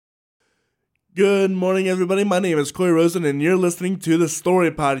Good morning, everybody. My name is Corey Rosen, and you're listening to the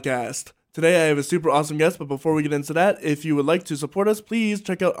Story Podcast. Today, I have a super awesome guest, but before we get into that, if you would like to support us, please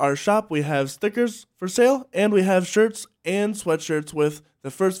check out our shop. We have stickers for sale, and we have shirts and sweatshirts with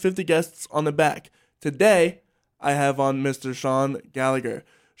the first 50 guests on the back. Today, I have on Mr. Shawn Gallagher.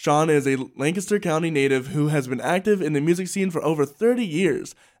 Shawn is a Lancaster County native who has been active in the music scene for over 30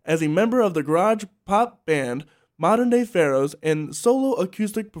 years. As a member of the garage pop band Modern Day Pharaohs and solo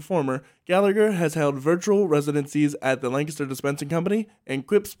acoustic performer, Gallagher has held virtual residencies at the Lancaster Dispensing Company and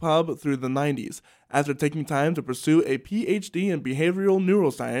Quips Pub through the 90s. After taking time to pursue a PhD in behavioral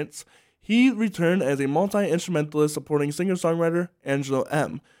neuroscience, he returned as a multi-instrumentalist supporting singer-songwriter Angelo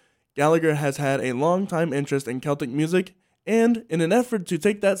M. Gallagher has had a long-time interest in Celtic music, and in an effort to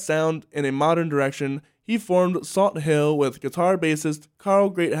take that sound in a modern direction, he formed Salt Hill with guitar bassist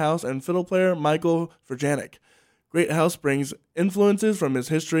Carl Greathouse and fiddle player Michael Verjanic. Greathouse brings influences from his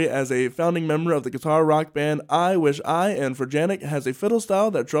history as a founding member of the guitar rock band I Wish I, and Verjanic has a fiddle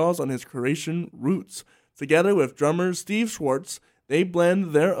style that draws on his Croatian roots. Together with drummer Steve Schwartz, they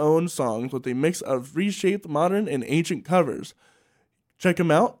blend their own songs with a mix of reshaped modern and ancient covers. Check them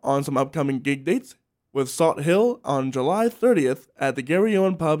out on some upcoming gig dates with Salt Hill on July 30th at the Gary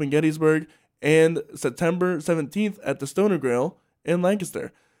Owen Pub in Gettysburg and September 17th at the Stoner Grill in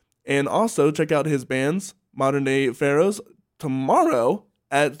Lancaster. And also check out his bands Modern Day Pharaohs tomorrow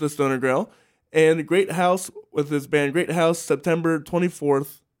at the Stoner Grill, and Greathouse with his band Greathouse September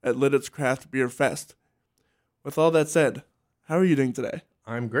 24th at Liddit's Craft Beer Fest. With all that said, how are you doing today?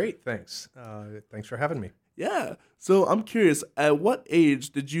 I'm great, thanks. Thanks for having me. Yeah. So I'm curious, at what age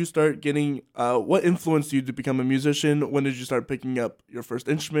did you start getting, what influenced you to become a musician? When did you start picking up your first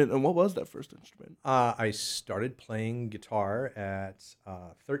instrument, and what was that first instrument? I started playing guitar at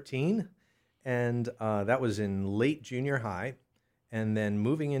 13, and that was in late junior high. And then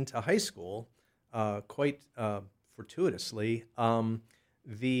moving into high school, quite fortuitously,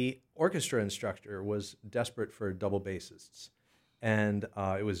 the orchestra instructor was desperate for double bassists. And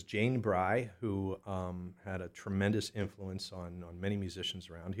it was Jane Bry, who had a tremendous influence on many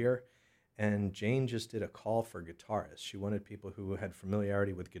musicians around here. And Jane just did a call for guitarists. She wanted people who had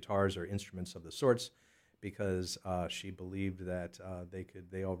familiarity with guitars or instruments of the sorts, because she believed that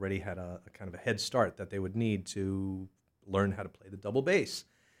they already had a kind of a head start that they would need to learn how to play the double bass.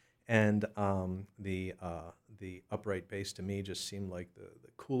 And the upright bass to me just seemed like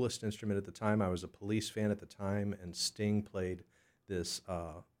the coolest instrument at the time. I was a Police fan at the time, and Sting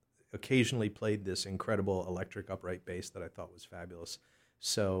occasionally played this incredible electric upright bass that I thought was fabulous.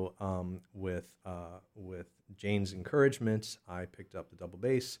 So with Jane's encouragement, I picked up the double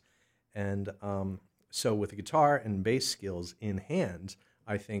bass, and so with the guitar and bass skills in hand,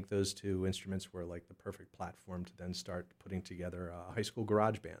 I think those two instruments were like the perfect platform to then start putting together high school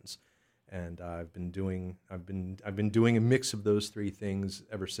garage bands. And I've been doing a mix of those three things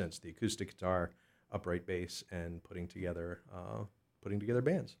ever since: the acoustic guitar, upright bass, and putting together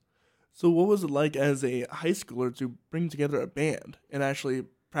bands. So what was it like as a high schooler to bring together a band and actually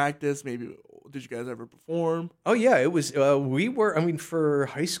practice? Maybe did you guys ever perform? Oh yeah, it was. For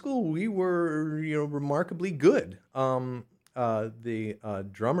high school, we were remarkably good. The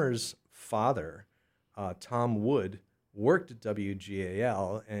drummer's father, Tom Wood, worked at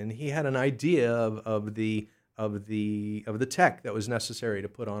WGAL, and he had an idea of the tech that was necessary to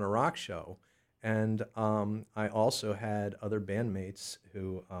put on a rock show. And I also had other bandmates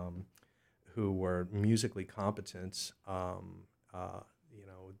who were musically competent.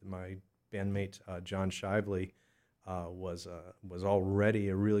 My bandmate John Shively was already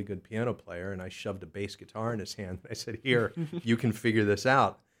a really good piano player, and I shoved a bass guitar in his hand. I said, "Here, you can figure this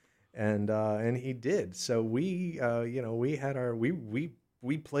out," and he did. So we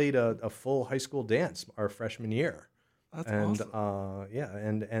played a full high school dance our freshman year. That's awesome.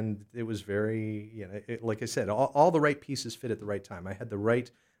 And it was very, like I said, all the right pieces fit at the right time. I had the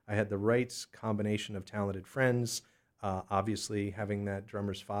right combination of talented friends. Obviously, having that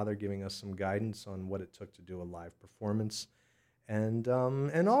drummer's father giving us some guidance on what it took to do a live performance, and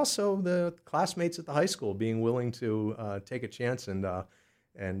also the classmates at the high school being willing to take a chance and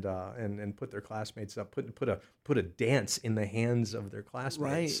put their classmates up, put a dance in the hands of their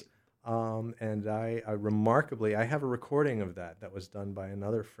classmates. Right. And I remarkably, I have a recording of that was done by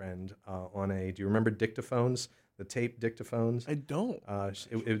another friend on do you remember dictaphones? The tape dictaphones? I don't.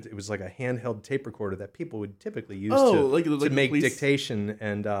 It was like a handheld tape recorder that people would typically use to make dictation,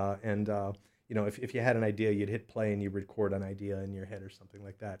 and if you had an idea, you'd hit play and you record an idea in your head or something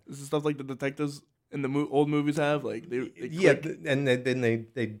like that. This is stuff like the detectives in the old movies have, like they and then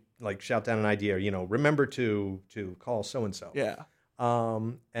they like shout down an idea, remember to call so and so. Yeah.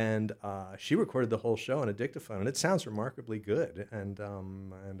 And she recorded the whole show on a dictaphone, and it sounds remarkably good. And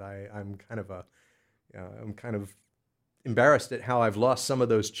I'm kind of embarrassed at how I've lost some of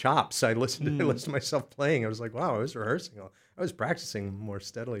those chops. I listened to myself playing. I was like, wow, I was rehearsing. I was practicing more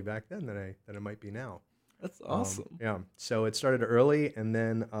steadily back then than I might be now. That's awesome. Yeah. So it started early, and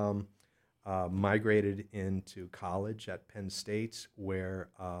then migrated into college at Penn State, where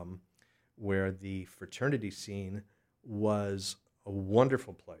the fraternity scene was a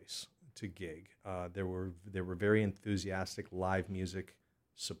wonderful place to gig. There were very enthusiastic live music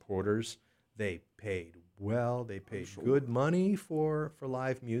supporters. They paid well. They paid good money for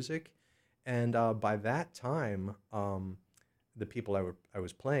live music, and by that time, the people I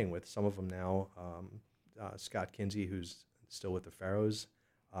was playing with, some of them now, Scott Kinsey, who's still with the Pharaohs.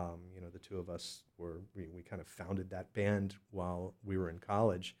 The two of us we kind of founded that band while we were in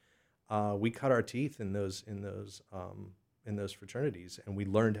college. We cut our teeth in those fraternities, and we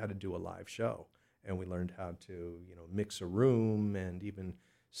learned how to do a live show, and we learned how to mix a room and even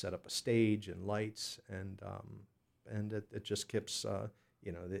set up a stage and lights, and it just keeps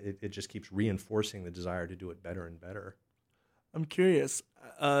it just keeps reinforcing the desire to do it better and better. I'm curious,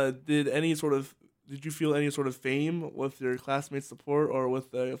 did you feel any sort of fame with your classmates' support or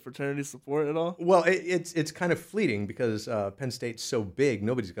with the fraternity support at all? Well, it's kind of fleeting because Penn State's so big,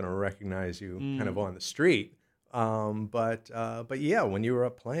 nobody's going to recognize you kind of on the street. But yeah, when you were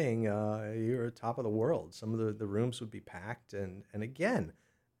up playing, you were top of the world. Some of the rooms would be packed, and again,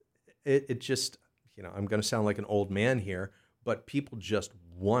 it just, I'm going to sound like an old man here, but people just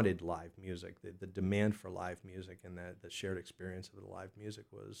wanted live music. The demand for live music and the shared experience of the live music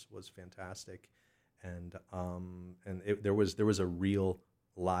was fantastic. And there was a real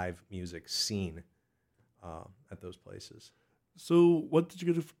live music scene at those places. So what did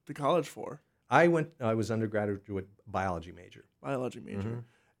you go to college for? I was undergraduate biology major.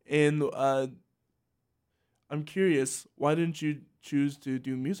 And I'm curious, why didn't you choose to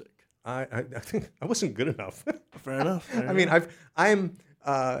do music? I think I wasn't good enough. Fair enough. I mean, I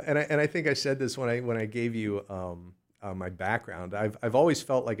think I said this when I gave you my background. I've always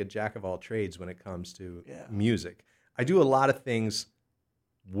felt like a jack of all trades when it comes to music. I do a lot of things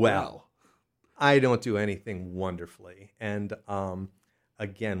well. I don't do anything wonderfully. And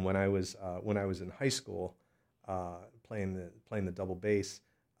again, when I was in high school, playing the double bass,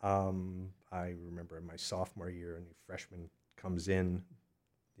 I remember in my sophomore year, a new freshman comes in.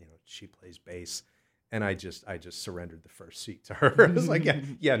 She plays bass, and I just surrendered the first seat to her. I was like,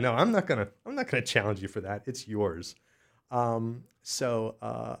 no, I'm not gonna challenge you for that. It's yours. So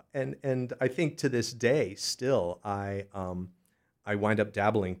I think to this day still I wind up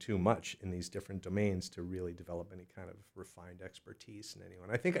dabbling too much in these different domains to really develop any kind of refined expertise in anyone.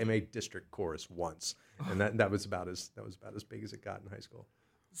 I think I made district chorus once, and that was about as big as it got in high school.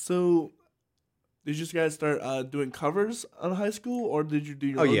 So did you guys start doing covers in high school, or did you do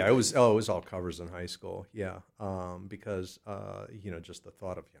your own thing? It was all covers in high school. Yeah. Because just the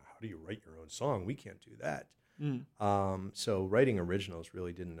thought of how do you write your own song? We can't do that. So writing originals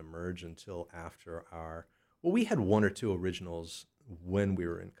really didn't emerge until after we had one or two originals when we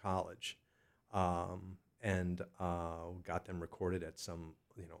were in college, and got them recorded at some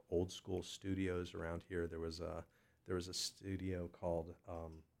old school studios around here. There was a studio called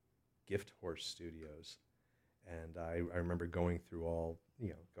Gift Horse Studios, and I remember going through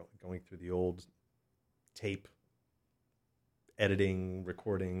going through the old tape editing,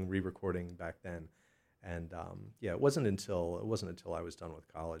 recording, re-recording back then. And it wasn't until I was done with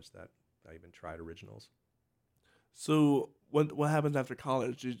college that I even tried originals. So what happens after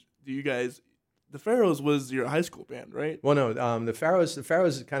college? Do you guys? The Pharaohs was your high school band, right? Well, no. The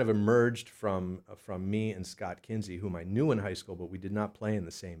Pharaohs kind of emerged from me and Scott Kinsey, whom I knew in high school, but we did not play in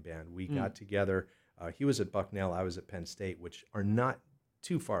the same band. We got together. He was at Bucknell, I was at Penn State, which are not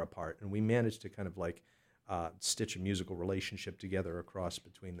too far apart, and we managed to kind of like stitch a musical relationship together across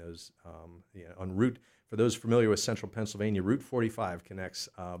between those on route. For those familiar with Central Pennsylvania, Route 45 connects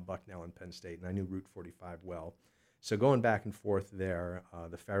Bucknell and Penn State, and I knew Route 45 well. So going back and forth there,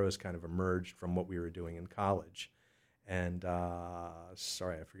 the Pharaohs kind of emerged from what we were doing in college. And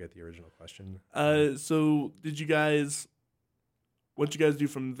sorry, I forget the original question. So what'd you guys do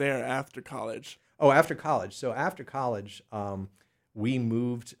from there after college? Oh, after college. So after college, we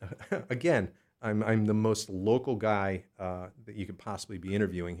moved again. I'm the most local guy that you could possibly be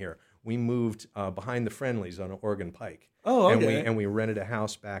interviewing here. We moved behind the Friendlies on Oregon Pike. Oh, okay. And we rented a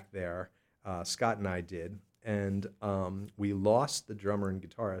house back there. Scott and I did, and we lost the drummer and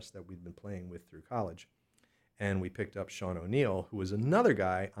guitarist that we'd been playing with through college, and we picked up Shawn O'Neill, who was another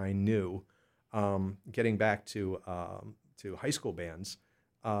guy I knew. Getting back to to high school bands.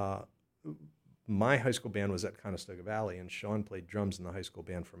 My high school band was at Conestoga Valley, and Shawn played drums in the high school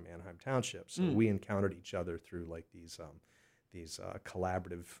band from Manheim Township. So we encountered each other through like these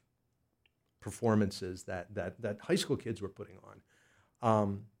collaborative performances that high school kids were putting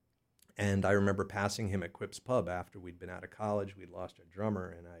on. And I remember passing him at Quip's Pub after we'd been out of college. We'd lost our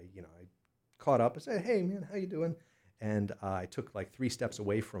drummer, and I caught up and said, "Hey, man, how you doing?" And I took like 3 steps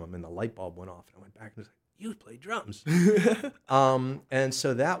away from him, and the light bulb went off. And I went back and was like, "You play drums." And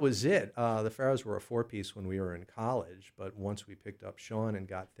so that was it. The Pharaohs were a 4-piece when we were in college, but once we picked up Shawn and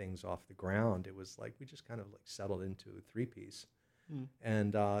got things off the ground, it was like we just kind of like settled into a 3-piece.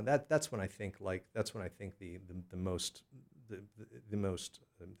 And that's when I think the most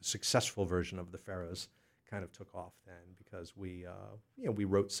successful version of the Pharaohs kind of took off then, because we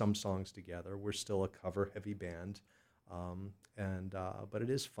wrote some songs together. We're still a cover heavy band, but it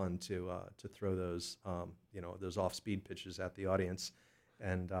is fun to throw those those off speed pitches at the audience,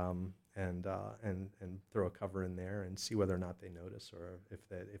 and throw a cover in there and see whether or not they notice, or if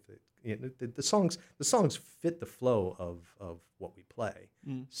the songs fit the flow of what we play,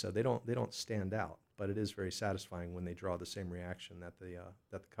 so they don't stand out. But it is very satisfying when they draw the same reaction that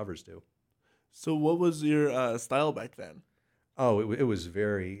the covers do. So what was your style back then? Oh, it was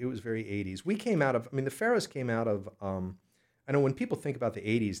very 80s. We came out of, the Pharaohs came out of, I know when people think about the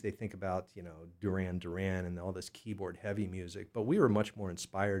 80s, they think about, Duran Duran and all this keyboard heavy music, but we were much more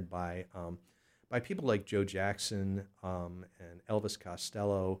inspired by people like Joe Jackson and Elvis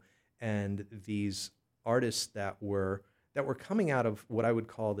Costello, and these artists that were coming out of what I would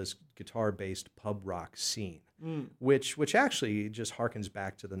call this guitar-based pub rock scene, which actually just harkens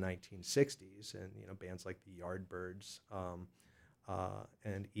back to the 1960s, and bands like the Yardbirds,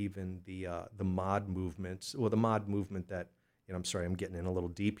 and even the mod movements. Well, the mod movement that, I'm sorry, I'm getting in a little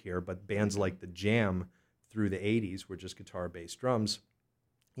deep here, but bands like the Jam through the 80s were just guitar-based drums.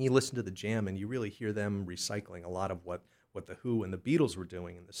 And you listen to the Jam, and you really hear them recycling a lot of what the Who and the Beatles were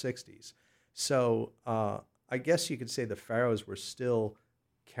doing in the 60s. So I guess you could say the Pharaohs were still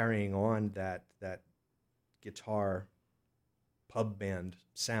carrying on that guitar pub band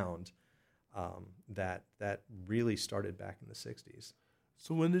sound that really started back in the 60s.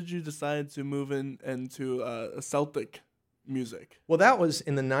 So when did you decide to move into Celtic music? Well, that was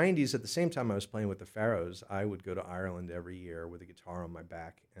in the 90s. At the same time I was playing with the Pharaohs, I would go to Ireland every year with a guitar on my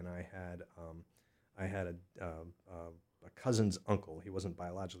back, and I had a cousin's uncle. He wasn't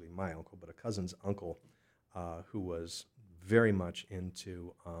biologically my uncle, but a cousin's uncle who was very much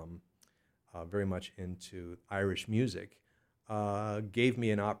into Irish music, gave me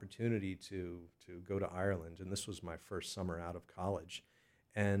an opportunity to go to Ireland, and this was my first summer out of college,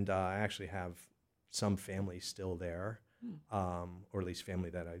 and I actually have some family still there, or at least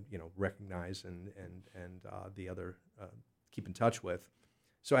family that I recognize and the other keep in touch with.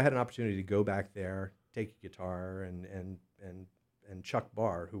 So I had an opportunity to go back there, take a guitar, and Chuck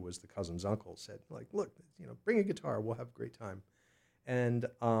Barr, who was the cousin's uncle, said, like, "Look, bring a guitar, we'll have a great time." And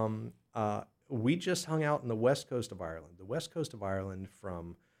we just hung out in the west coast of Ireland. The west coast of Ireland,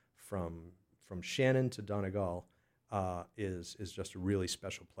 from Shannon to Donegal, is just a really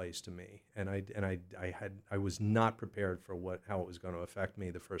special place to me. And I was not prepared for how it was going to affect me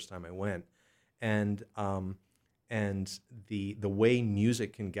the first time I went, and the way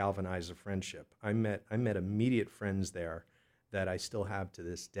music can galvanize a friendship. I met immediate friends there that I still have to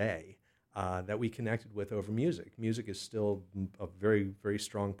this day, that we connected with over music. Music is still a very, very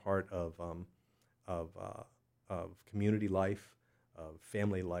strong part of community life, of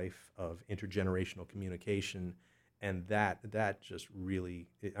family life, of intergenerational communication, and that just really,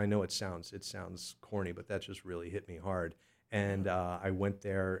 I know it sounds corny, but that just really hit me hard. And I went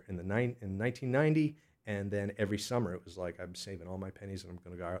there in 1990, and then every summer it was like, I'm saving all my pennies and I'm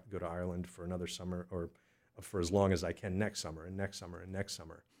going to go to Ireland for another summer, or for as long as I can, next summer and next summer and next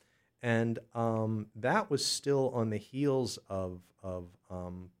summer. And that was still on the heels of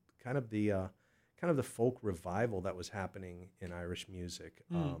kind of the folk revival that was happening in Irish music.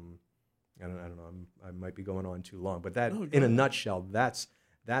 I don't know. I might be going on too long, but that, in a nutshell, that's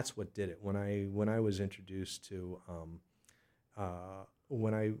what did it. When I was introduced to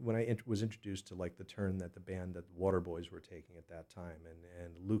was introduced to like the turn that the band that the Waterboys were taking at that time,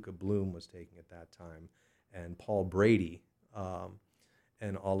 and Luca Bloom was taking at that time, and Paul Brady,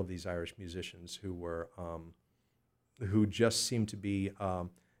 and all of these Irish musicians who just seemed to be,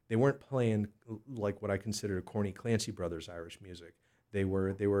 they weren't playing like what I consider corny Clancy Brothers Irish music. They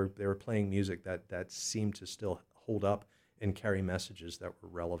were playing music that seemed to still hold up and carry messages that were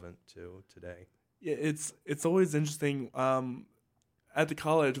relevant to today. Yeah, it's always interesting. at the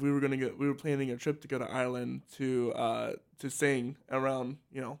college we were planning a trip to go to Ireland to sing around,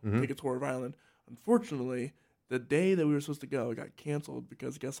 take a tour of Ireland. Unfortunately, the day that we were supposed to go, it got canceled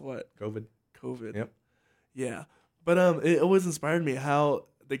because guess what? COVID. Yep. Yeah. But it always inspired me how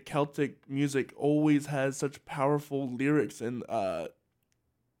the Celtic music always has such powerful lyrics and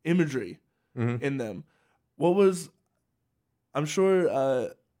imagery in them. I'm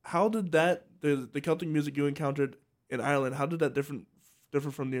sure, how did the Celtic music you encountered in Ireland, how did that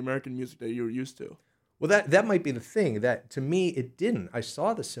differ from the American music that you were used to? Well, that might be the thing. That to me, it didn't. I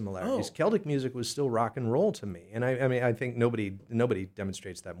saw the similarities. Oh. Celtic music was still rock and roll to me, and I mean, I think nobody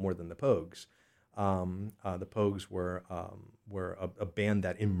demonstrates that more than the Pogues. The Pogues were a band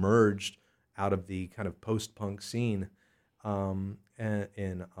that emerged out of the kind of post-punk scene in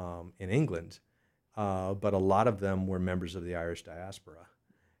England, but a lot of them were members of the Irish diaspora,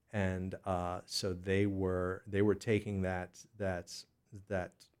 and so they were taking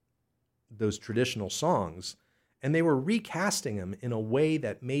those traditional songs, and they were recasting them in a way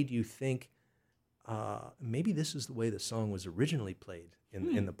that made you think, maybe this is the way the song was originally played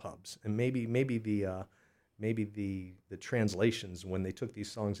in the pubs, and maybe the translations when they took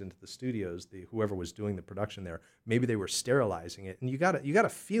these songs into the studios, whoever was doing the production there, maybe they were sterilizing it, and you got a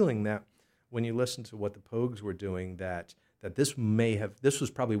feeling that when you listen to what the Pogues were doing, that this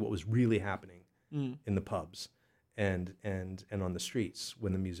was probably what was really happening in the pubs and on the streets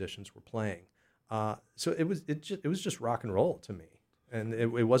when the musicians were playing. So it was just rock and roll to me, and it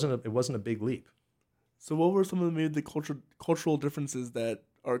wasn't a big leap. So what were some of the cultural differences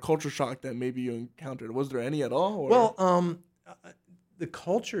or culture shock that maybe you encountered? Was there any at all? Or? Well, the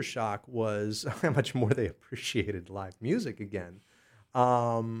culture shock was how much more they appreciated live music again.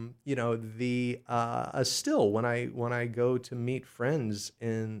 Still when I go to meet friends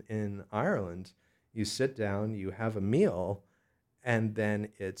in Ireland, you sit down, you have a meal, and then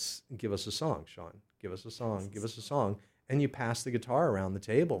it's give us a song, Shawn, give us a song, give us a song. And you pass the guitar around the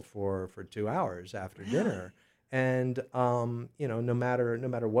table for 2 hours after dinner. And, no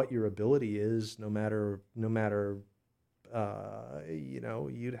matter what your ability is, no matter,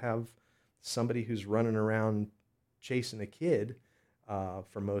 you'd have somebody who's running around chasing a kid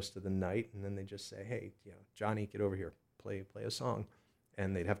for most of the night. And then they just say, hey, Johnny, get over here, play a song.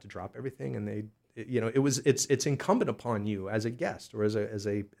 And they'd have to drop everything. And it's incumbent upon you as a guest or as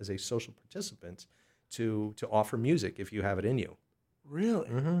a social participant to offer music if you have it in you. Really?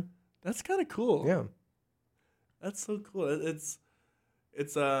 Mm-hmm. That's kind of cool. Yeah. That's so cool. It's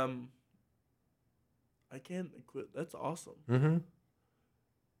I can't quit. That's awesome. Mm-hmm.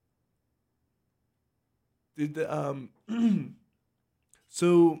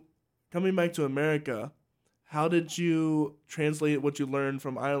 So coming back to America, how did you translate what you learned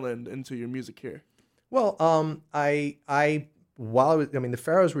from Ireland into your music here? Well, the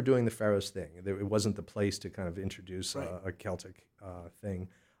Pharaohs were doing the Pharaohs thing. It wasn't the place to kind of introduce a Celtic thing.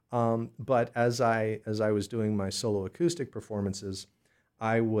 But as I was doing my solo acoustic performances,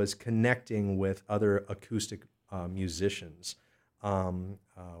 I was connecting with other acoustic musicians.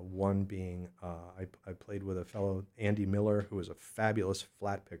 One being, I played with a fellow, Andy Miller, who was a fabulous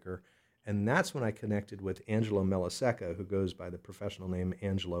flat picker. And that's when I connected with Angelo Melisecca, who goes by the professional name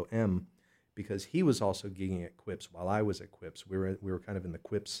Angelo M., because he was also gigging at Quips while I was at Quips. We were kind of in the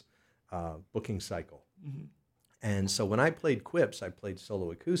Quips booking cycle. Mm-hmm. And so when I played Quips, I played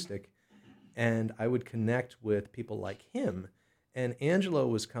solo acoustic, and I would connect with people like him. And Angelo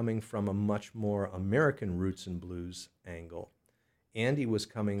was coming from a much more American roots and blues angle. Andy was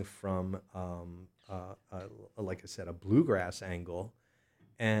coming from, like I said, a bluegrass angle.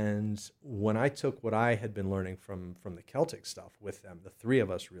 And when I took what I had been learning from the Celtic stuff with them, the three of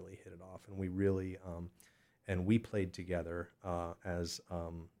us really hit it off, and we really we played together as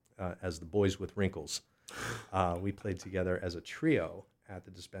the boys with wrinkles. We played together as a trio at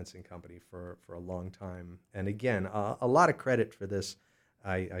the dispensing company for a long time. And again, a lot of credit for this.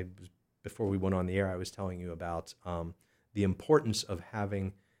 Before we went on the air, I was telling you about the importance of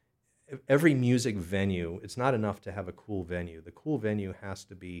having every music venue. It's not enough to have a cool venue. The cool venue has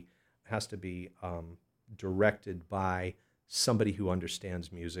to be directed by somebody who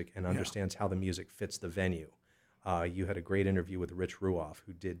understands music and understands how the music fits the venue. You had a great interview with Rich Ruoff,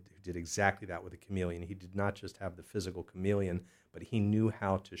 who did exactly that with the Chameleon. He did not just have the physical chameleon, but he knew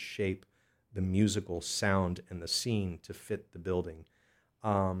how to shape the musical sound and the scene to fit the building.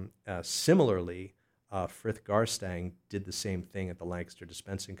 Similarly, Frith Garstang did the same thing at the Lancaster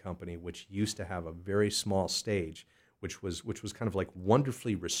Dispensing Company, which used to have a very small stage, which was kind of like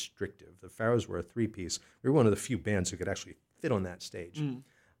wonderfully restrictive. The Pharaohs were a three-piece. We were one of the few bands who could actually fit on that stage.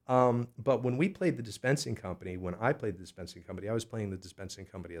 But when we played the Dispensing Company, when I played the Dispensing Company, I was playing the Dispensing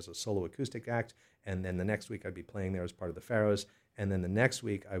Company as a solo acoustic act, and then the next week I'd be playing there as part of the Pharaohs, and then the next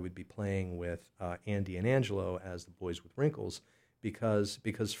week I would be playing with Andy and Angelo as the Boys with Wrinkles, because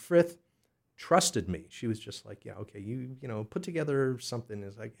Frith trusted me. She was just like, yeah, okay, you know, put together something.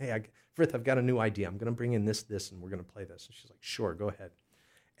 It's like, hey, Frith, I've got a new idea. I'm going to bring in this, and we're going to play this. And she's like, sure, go ahead.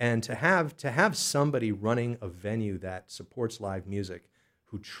 And to have somebody running a venue that supports live music,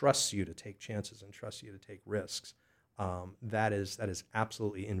 who trusts you to take chances and trusts you to take risks, that is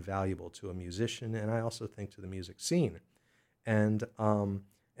absolutely invaluable to a musician, and I also think to the music scene. And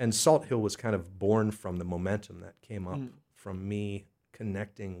Salt Hill was kind of born from the momentum that came up from me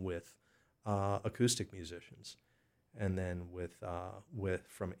connecting with acoustic musicians, and then with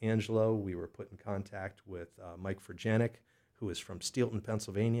from Angelo, we were put in contact with Mike Furjanic, who is from Steelton,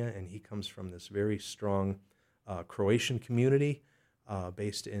 Pennsylvania, and he comes from this very strong Croatian community.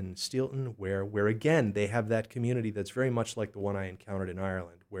 Based in Steelton, where again they have that community that's very much like the one I encountered in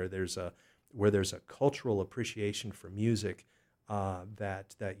Ireland, where there's a cultural appreciation for music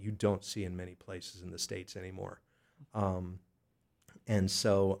that you don't see in many places in the States anymore. And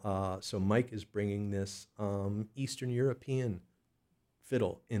so Mike is bringing this Eastern European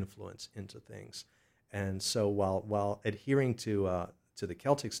fiddle influence into things, and so while adhering to the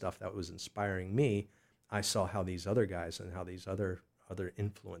Celtic stuff that was inspiring me, I saw how these other guys and how these other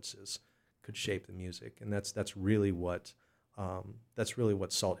influences could shape the music, and that's really what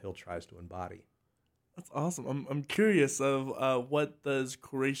Salt Hill tries to embody. That's awesome. I'm curious of what does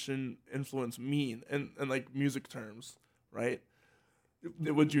Croatian influence mean in like music terms, right?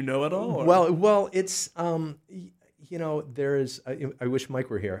 Would you know at all? Or? Well, it's you know, there is. I wish Mike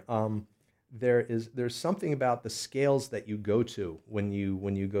were here. There's something about the scales that you go to when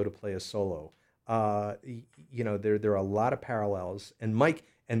you go to play a solo. You know, there are a lot of parallels, and Mike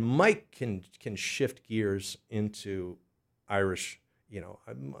can shift gears into Irish. You know,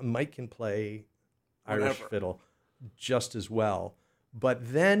 Mike can play Irish fiddle just as well.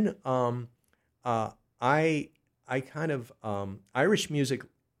 But then I kind of Irish music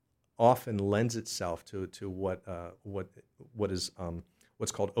often lends itself to what is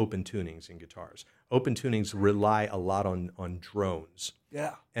what's called open tunings in guitars. Open tunings rely a lot on drones.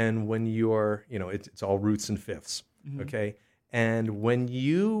 Yeah. And when you're, you know, it's all roots and fifths, okay? And when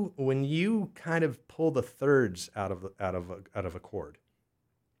you kind of pull the thirds out of a chord,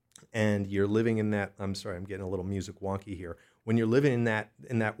 and you're living in that, I'm sorry, I'm getting a little music wonky here. When you're living in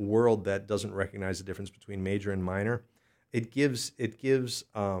that world that doesn't recognize the difference between major and minor, it gives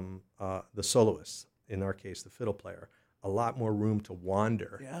the soloist, in our case the fiddle player, a lot more room to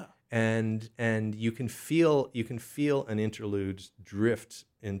wander. Yeah. And you can feel an interlude drift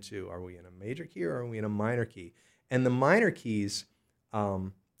into, are we in a major key or are we in a minor key? And the minor keys,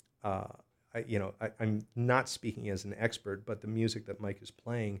 I'm not speaking as an expert, but the music that Mike is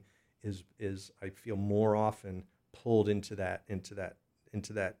playing is I feel more often pulled into that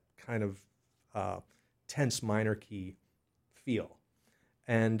kind of tense minor key feel,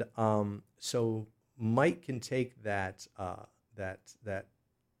 and so Mike can take that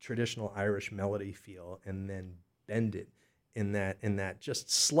traditional Irish melody feel and then bend it in that just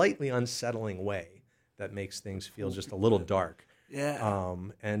slightly unsettling way that makes things feel just a little dark. Yeah.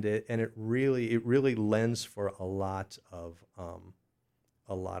 And it really lends for a lot of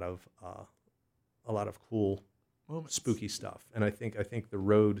cool moments. Spooky stuff. And I think The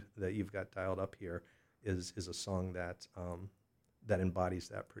Road that you've got dialed up here is a song that embodies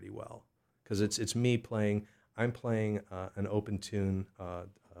that pretty well, because it's me playing. I'm playing an open tune,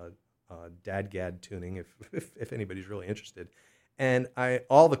 dadgad tuning, if anybody's really interested, and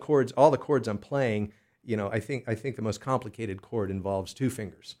all the chords I'm playing. You know, I think the most complicated chord involves two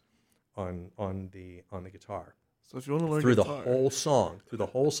fingers on the guitar. So if you want to learn through guitar, the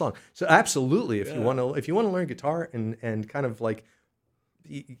whole song. So absolutely, if you want to learn guitar and kind of like,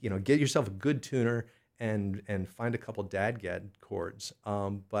 you know, get yourself a good tuner and find a couple dadgad chords.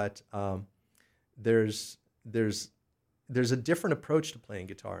 But there's a different approach to playing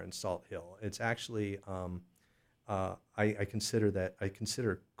guitar in Salt Hill. It's actually I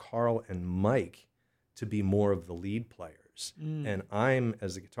consider Carl and Mike to be more of the lead players, and I'm,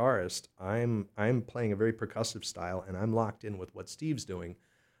 as a guitarist, I'm playing a very percussive style, and I'm locked in with what Steve's doing,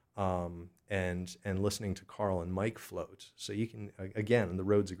 and listening to Carl and Mike float. So you can, again, The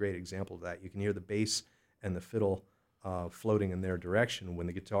Road's a great example of that. You can hear the bass and the fiddle floating in their direction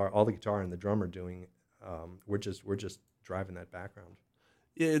when all the guitar and the drum are doing. We're just driving that background.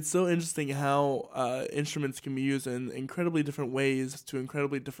 Yeah, it's so interesting how instruments can be used in incredibly different ways to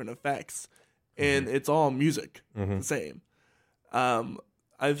incredibly different effects, and it's all music, the same.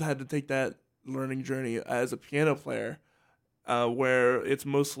 I've had to take that learning journey as a piano player, where it's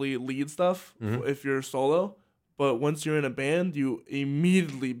mostly lead stuff if you're solo. But once you're in a band, you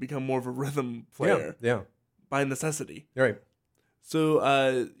immediately become more of a rhythm player. Yeah. By necessity. Right.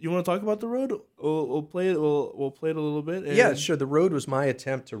 So, you want to talk about the road? We'll play it. We'll play it a little bit. Yeah, sure. The road was my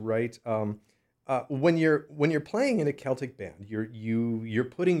attempt to write. When you're playing in a Celtic band, you're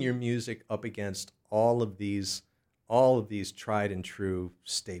putting your music up against all of these tried and true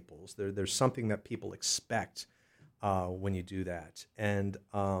staples. There's something that people expect when you do that, and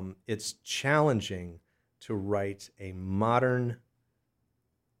it's challenging to write a modern.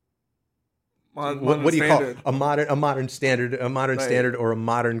 What do you call a modern standard or a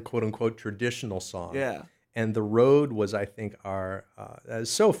modern quote unquote traditional song? Yeah. And the road was, I think, our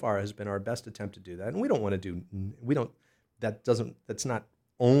so far has been our best attempt to do that. And we don't want to do that's not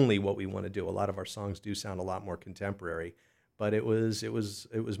only what we want to do. A lot of our songs do sound a lot more contemporary, but it was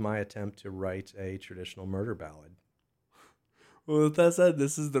my attempt to write a traditional murder ballad. Well, with that said,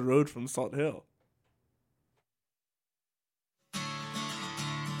 this is The Road from Salt Hill.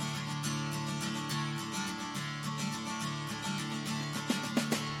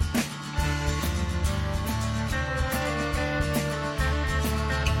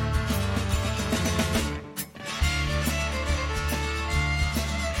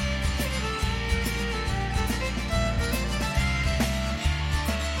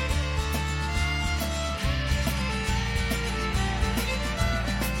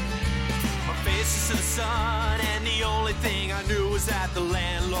 That the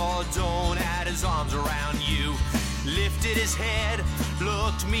landlord Don had his arms around you, lifted his head,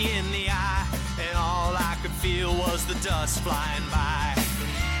 looked me in the eye, and all I could feel was the dust flying by.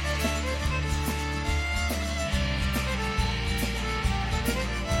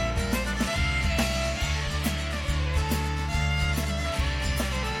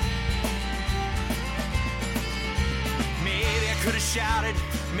 Maybe I could have shouted,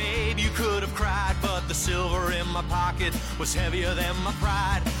 maybe you could have cried, but the silver in my pocket was heavier than my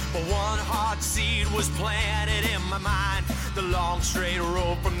pride. But one hard seed was planted in my mind, the long straight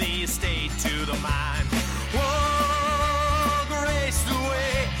road from the estate to the mine. Walk raced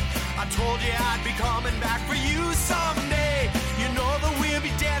away, I told you I'd be coming back for you someday. You know that we'll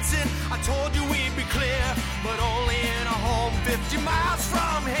be dancing, I told you we'd be clear, but only in a home 50 miles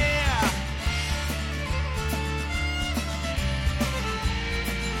from here.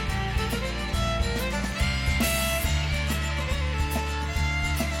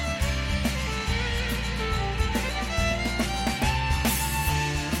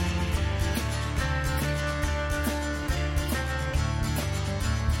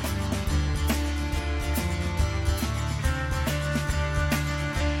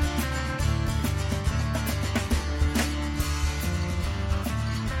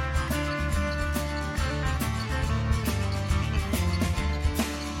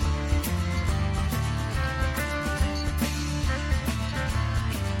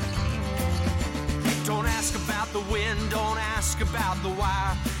 Don't ask about the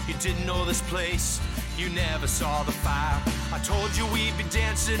wire. You didn't know this place, you never saw the fire. I told you we'd be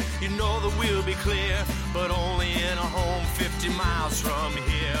dancing, you know that we'll be clear, but only in a home 50 miles from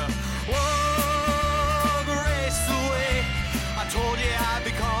here. Whoa, race away, I told you I'd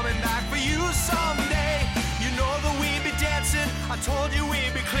be coming back for you someday. You know that we'd be dancing, I told you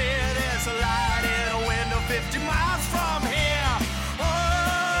we'd be clear. There's a light in a window 50 miles from here.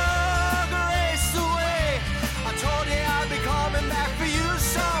 Told you I'd be coming back for you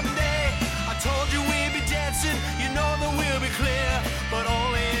someday. I told you we'd be dancing, you know that we'll be clear, but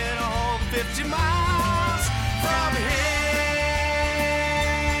only in a home 50 miles from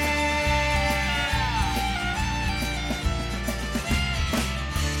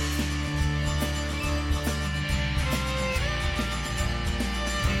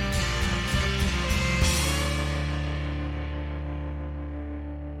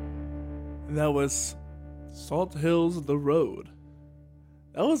And that was Salt Hill's The Road.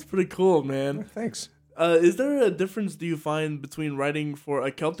 That was pretty cool, man. Thanks. Is there a difference, do you find, between writing for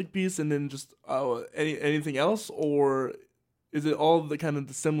a Celtic piece and then just anything else, or is it all the kind of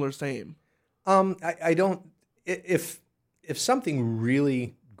the similar same? I don't. If something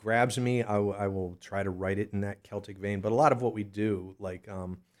really grabs me, I will try to write it in that Celtic vein. But a lot of what we do, like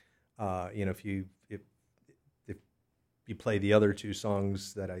if you play the other two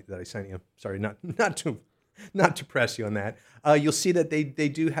songs that I sent you, sorry, not to press you on that, you'll see that they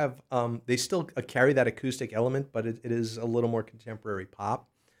do have they still carry that acoustic element, but it is a little more contemporary pop,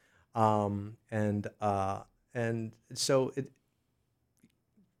 and so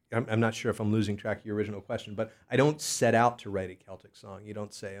I'm not sure if I'm losing track of your original question, but I don't set out to write a Celtic song. You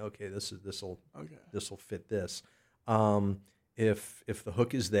don't say, okay, this'll fit this. If the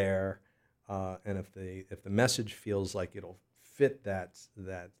hook is there, and if the message feels like it'll fit that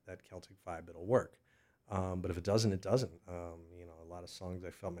Celtic vibe, it'll work. But if it doesn't, it doesn't. A lot of songs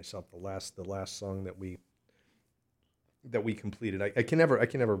I felt myself. The last song that we completed, I can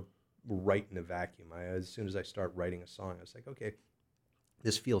never write in a vacuum. As soon as I start writing a song, I was like, okay,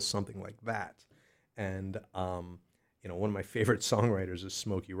 this feels something like that. And one of my favorite songwriters is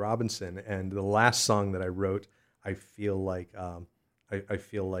Smokey Robinson, and the last song that I wrote, I feel like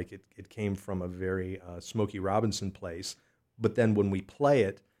it came from a very Smokey Robinson place. But then when we play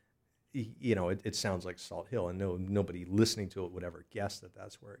it, it sounds like Salt Hill, and nobody listening to it would ever guess that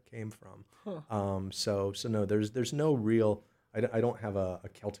that's where it came from. Huh. So no, there's no real. I don't have a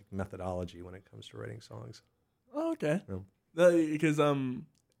Celtic methodology when it comes to writing songs. Oh, okay. Because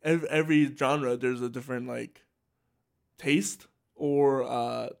every genre there's a different like taste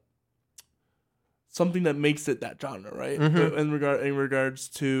or something that makes it that genre, right? Mm-hmm. In regards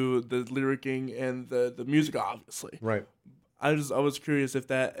to the lyricking and the music, obviously. Right. I was curious if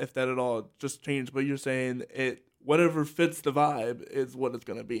that at all just changed, but you're saying whatever fits the vibe is what it's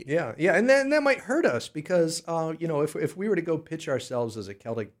gonna be. Yeah, and then that might hurt us because if we were to go pitch ourselves as a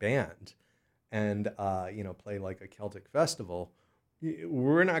Celtic band and play like a Celtic festival,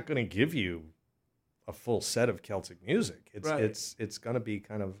 we're not going to give you a full set of Celtic music. It's going to be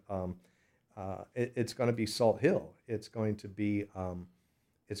kind of it's going to be Salt Hill. It's going to be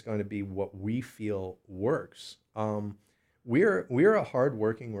what we feel works. We're a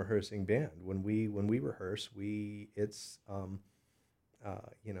hard-working rehearsing band. When we rehearse, we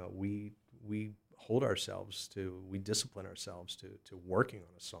discipline ourselves to working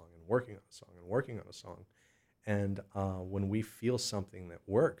on a song and working on a song and working on a song. And when we feel something that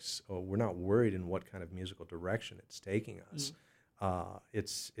works, we're not worried in what kind of musical direction it's taking us.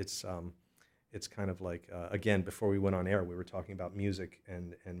 It's kind of like again, before we went on air, we were talking about music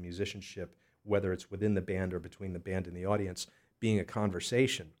and musicianship, whether it's within the band or between the band and the audience, being a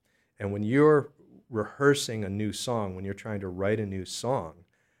conversation. And when you're rehearsing a new song, when you're trying to write a new song,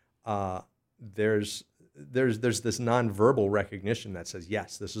 there's this nonverbal recognition that says,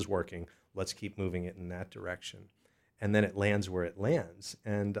 yes, this is working. Let's keep moving it in that direction. And then it lands where it lands.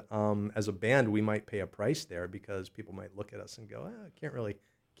 And as a band, we might pay a price there because people might look at us and go, I can't really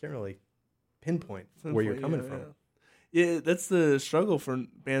pinpoint where you're coming from. Yeah, that's the struggle for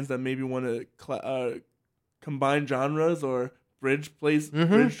bands that maybe want to combine genres or bridge genres.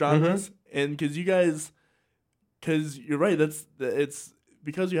 Mm-hmm. And because you're right, it's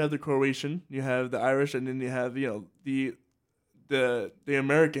because you have the Croatian, you have the Irish, and then you have the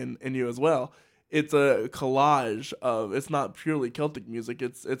American in you as well. It's a collage of. It's not purely Celtic music.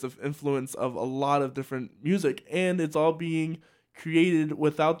 It's an influence of a lot of different music, and it's all being created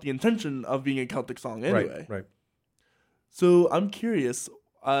without the intention of being a Celtic song anyway. Right. So I'm curious,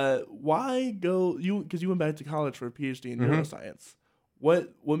 why go you? Because you went back to college for a PhD in neuroscience.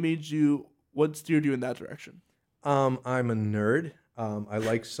 What steered you in that direction? I'm a nerd. I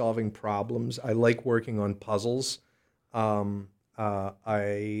like solving problems. I like working on puzzles. And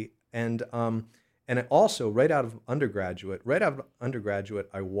also right out of undergraduate,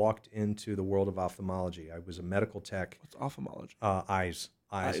 I walked into the world of ophthalmology. I was a medical tech. What's ophthalmology? Eyes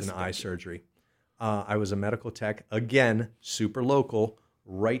and eye surgery. I was a medical tech, again, super local,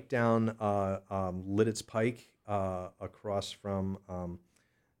 right down Lidditz Pike, across from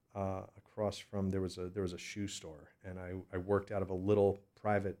there was a shoe store, and I worked out of a little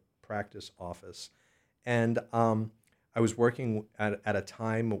private practice office, and I was working at a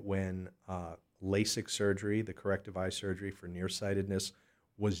time when LASIK surgery, the corrective eye surgery for nearsightedness,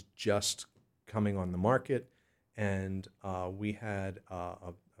 was just coming on the market, and we had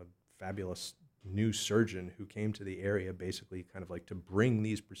a fabulous new surgeon who came to the area, basically kind of like to bring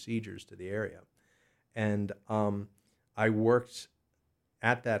these procedures to the area. And I worked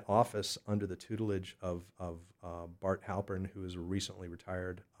at that office under the tutelage of Bart Halpern, who is a recently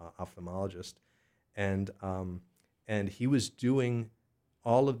retired ophthalmologist. And he was doing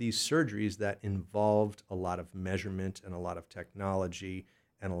all of these surgeries that involved a lot of measurement and a lot of technology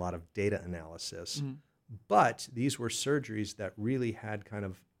and a lot of data analysis. Mm-hmm. But these were surgeries that really had kind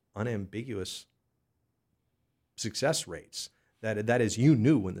of unambiguous success rates. That is, you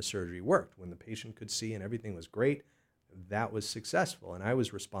knew when the surgery worked, when the patient could see and everything was great, that was successful. And I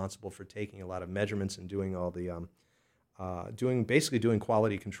was responsible for taking a lot of measurements and doing all the doing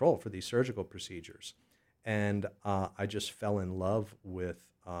quality control for these surgical procedures. And I just fell in love with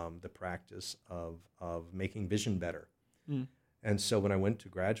the practice of making vision better. Mm. And so when I went to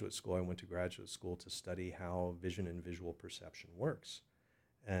graduate school, to study how vision and visual perception works.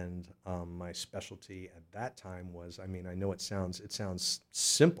 And my specialty at that time was, I mean, I know it sounds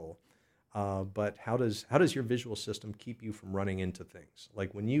simple, but how does your visual system keep you from running into things?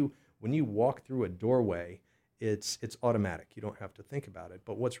 Like when you walk through a doorway, it's automatic. You don't have to think about it.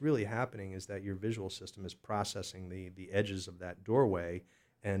 But what's really happening is that your visual system is processing the edges of that doorway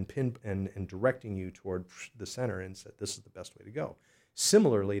and directing you toward the center and said, this is the best way to go.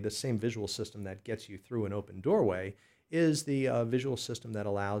 Similarly, the same visual system that gets you through an open doorway is the visual system that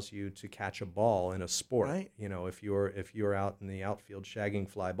allows you to catch a ball in a sport. Right. You know, if you're out in the outfield shagging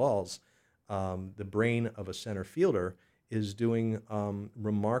fly balls, the brain of a center fielder is doing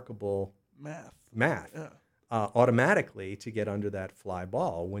remarkable math. Yeah. Automatically to get under that fly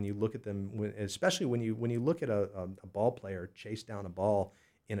ball. When you look at them, especially when you look at a ball player chase down a ball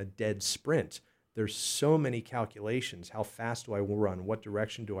in a dead sprint, there's so many calculations. How fast do I run? What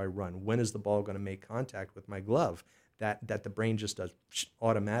direction do I run? When is the ball going to make contact with my glove? That the brain just does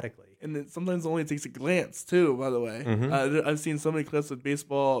automatically. And it sometimes only takes a glance too, by the way. Mm-hmm. I've seen so many clips with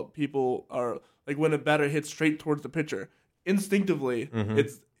baseball. People are like, when a batter hits straight towards the pitcher, instinctively,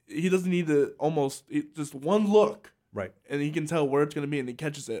 he doesn't need to just one look. Right. And he can tell where it's going to be, and he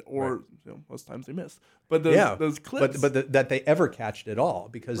catches it. Or most times they miss. But those clips, but that they ever catch it at all,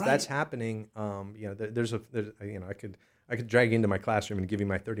 because Right. that's happening. There's I could drag you into my classroom and give you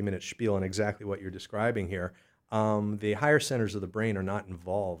my 30-minute spiel on exactly what you're describing here. The higher centers of the brain are not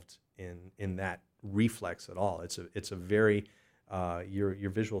involved in that reflex at all. It's a very your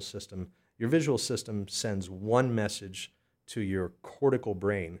visual system. Your visual system sends one message to your cortical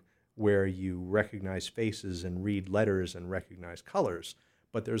brain, where you recognize faces and read letters and recognize colors.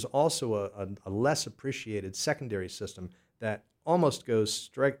 But there's also a less appreciated secondary system that almost goes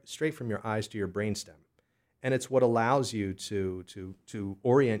straight from your eyes to your brainstem. And it's what allows you to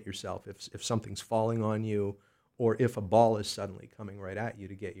orient yourself if something's falling on you, or if a ball is suddenly coming right at you,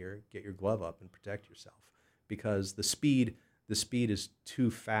 to get your glove up and protect yourself. Because the speed is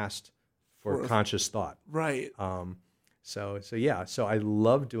too fast for conscious thought. right. So I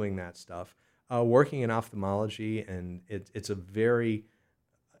love doing that stuff. Working in ophthalmology, and it's a very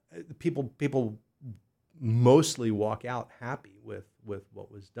people mostly walk out happy with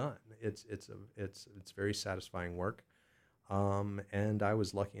what was done. It's very satisfying work. And I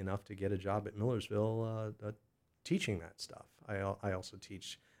was lucky enough to get a job at Millersville teaching that stuff. I also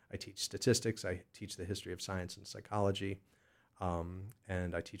teach statistics. I teach the history of science and psychology,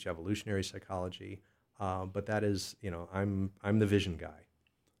 and I teach evolutionary psychology. But that is, I'm the vision guy.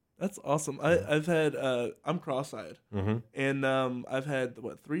 That's awesome. I've had I'm cross-eyed, and I've had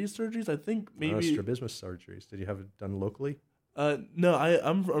 3 surgeries. I think maybe strabismus surgeries. Did you have it done locally? No,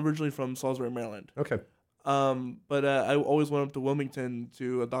 I'm originally from Salisbury, Maryland. Okay. But I always went up to Wilmington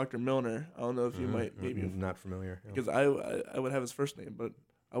to Dr. Milner. I don't know if you might maybe Not familiar. because I would have his first name, but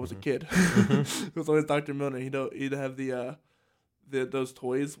I was a kid. It was always Dr. Milner. He'd have the those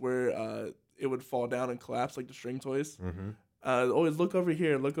toys where it would fall down and collapse, like the string toys. Always look over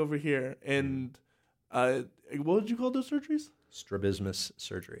here. And what did you call those surgeries? Strabismus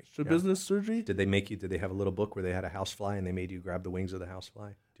surgery. Strabismus surgery? Did they have a little book where they had a housefly and they made you grab the wings of the housefly?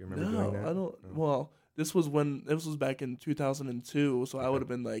 Do you remember doing that? I don't. Well, this was back in 2002, so I would have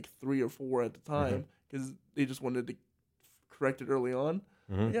been like 3 or 4 at the time, because they just wanted to correct it early on,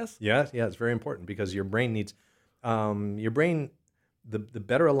 I guess. Yeah, it's very important, because your brain needs the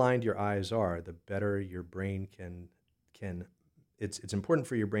better aligned your eyes are, the better your brain can. It's important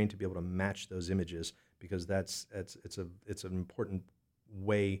for your brain to be able to match those images, because it's an important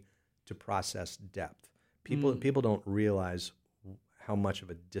way to process depth. People don't realize how much of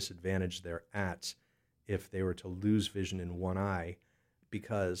a disadvantage they're at if they were to lose vision in one eye,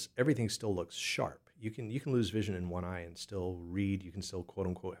 because everything still looks sharp. You can lose vision in one eye and still read. You can still quote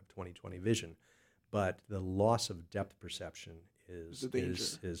unquote have 20/20 vision, but the loss of depth perception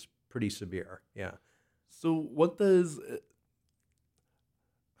is pretty severe. Yeah. So what does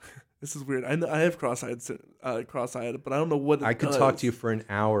this is weird. I know I have cross-eyed, but I don't know what I could talk to you for an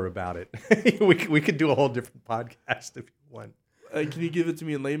hour about it. we could do a whole different podcast if you want. Can you give it to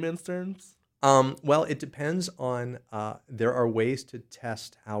me in layman's terms? Well, it depends on. There are ways to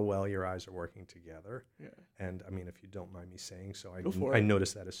test how well your eyes are working together. Yeah. And I mean, if you don't mind me saying so, I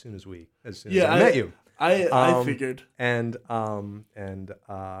noticed that as soon as I met you. I figured. And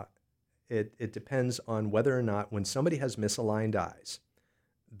it depends on whether or not, when somebody has misaligned eyes,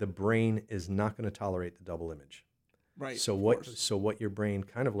 the brain is not going to tolerate the double image. Right. So what your brain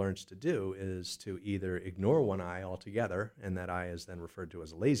kind of learns to do is to either ignore one eye altogether, and that eye is then referred to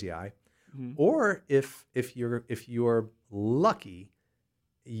as a lazy eye, Or if you're lucky,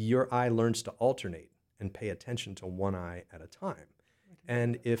 your eye learns to alternate and pay attention to one eye at a time.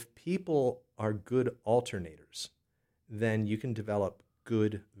 And if people are good alternators, then you can develop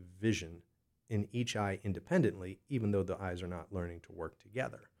good vision in each eye independently, even though the eyes are not learning to work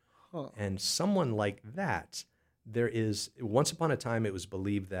together. And someone like that, once upon a time, it was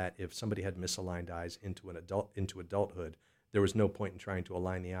believed that if somebody had misaligned eyes into adulthood, there was no point in trying to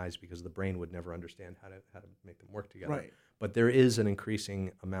align the eyes because the brain would never understand how to make them work together. Right. But there is an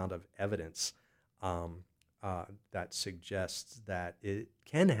increasing amount of evidence that suggests that it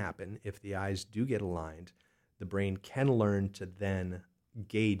can happen if the eyes do get aligned. The brain can learn to then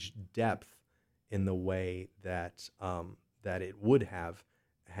gauge depth in the way that that it would have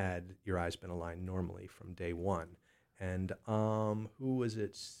had your eyes been aligned normally from day one. And who was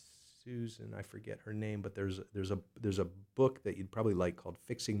it? Susan, I forget her name, but there's a book that you'd probably like called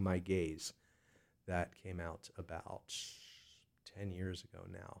Fixing My Gaze that came out about 10 years ago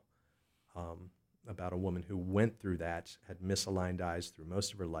now, about a woman who went through that, had misaligned eyes through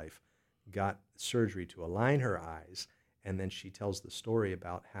most of her life, got surgery to align her eyes, and then she tells the story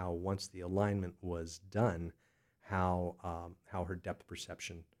about how once the alignment was done, how her depth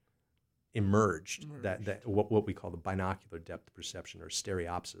perception emerged. That what we call the binocular depth perception, or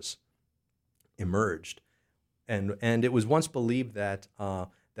stereopsis, emerged. And it was once believed that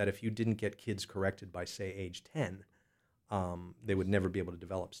if you didn't get kids corrected by, say, age 10, they would never be able to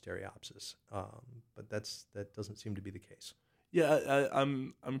develop stereopsis. But that doesn't seem to be the case. Yeah,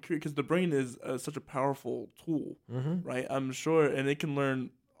 I'm curious because the brain is such a powerful tool, right? I'm sure, and it can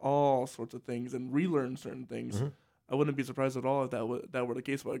learn all sorts of things and relearn certain things. I wouldn't be surprised at all if that were the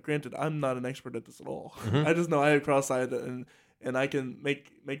case. But granted, I'm not an expert at this at all. I just know I have cross-eyed and I can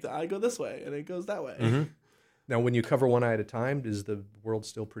make the eye go this way and it goes that way. Now, when you cover one eye at a time, is the world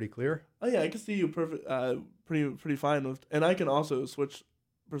still pretty clear? Oh yeah, I can see you pretty fine with, and I can also switch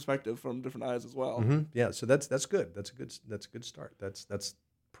perspective from different eyes as well. Yeah, so that's good. That's a good start. That's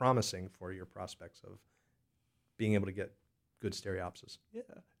promising for your prospects of being able to get good stereopsis. Yeah,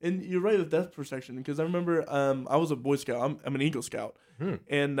 and you're right with depth perception because I remember I was a Boy Scout. I'm an Eagle Scout, and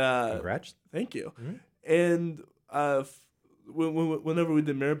congrats. Thank you. And whenever we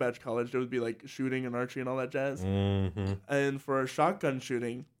did merit badge college, there would be like shooting and archery and all that jazz. And for a shotgun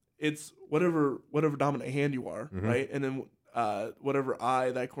shooting, it's whatever dominant hand you are, right? And then whatever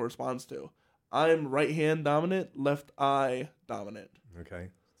eye that corresponds to. I'm right hand dominant, left eye dominant. Okay,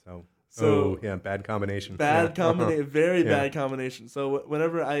 so yeah, bad combination. Bad combination. So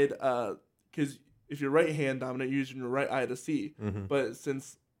whenever I'd, because if you're right hand dominant, you're using your right eye to see. But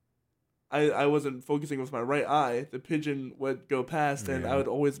since I wasn't focusing with my right eye, the pigeon would go past and I would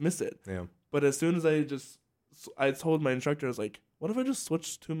always miss it. Yeah. But as soon as I told my instructor, I was like, what if I just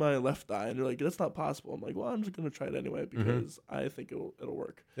switch to my left eye? And they're like, that's not possible. I'm like, well, I'm just going to try it anyway because I think it'll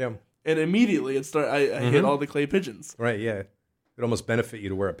work. Yeah. And immediately I hit all the clay pigeons. Right, yeah. It'd almost benefit you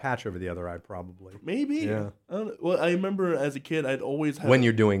to wear a patch over the other eye, probably. Maybe. Yeah. I remember as a kid, I'd always have... When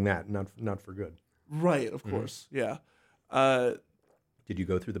you're doing that, not for good. Right, of course. Yeah. Did you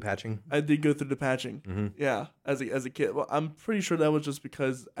go through the patching? I did go through the patching. Yeah, as a kid. Well, I'm pretty sure that was just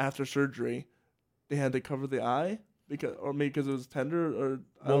because after surgery, they had to cover the eye because it was tender or...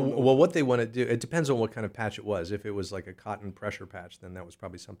 Well, what they want to do, it depends on what kind of patch it was. If it was like a cotton pressure patch, then that was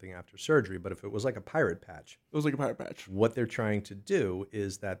probably something after surgery. But if it was like a pirate patch... It was like a pirate patch. What they're trying to do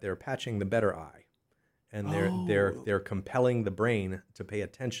is that they're patching the better eye. And they're compelling the brain to pay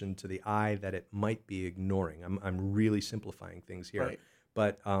attention to the eye that it might be ignoring. I'm really simplifying things here. Right.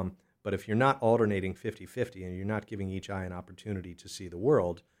 But if you're not alternating 50-50 and you're not giving each eye an opportunity to see the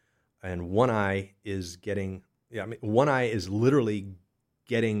world, and one eye is literally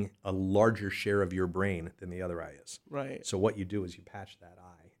getting a larger share of your brain than the other eye is. Right. So what you do is you patch that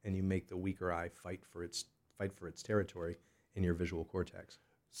eye and you make the weaker eye fight for its territory in your visual cortex.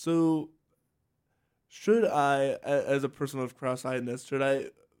 So should I, as a person with cross-eyedness, should I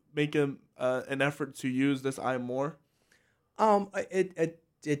make an effort to use this eye more?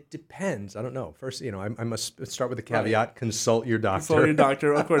 It depends. I don't know. First, I must start with a caveat: right. Consult your doctor. Consult your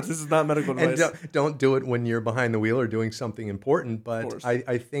doctor. Of course, this is not medical advice. And don't do it when you're behind the wheel or doing something important. But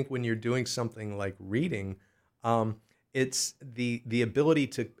I think when you're doing something like reading, it's the ability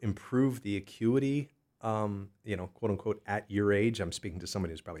to improve the acuity. Quote unquote, at your age. I'm speaking to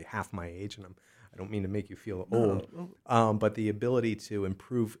somebody who's probably half my age, and I don't mean to make you feel old. No. But the ability to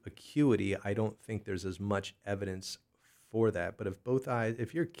improve acuity, I don't think there's as much evidence for that. But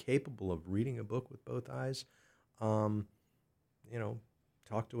if you're capable of reading a book with both eyes, time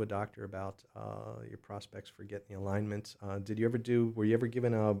talk to a doctor about your prospects for getting the alignment. Were you ever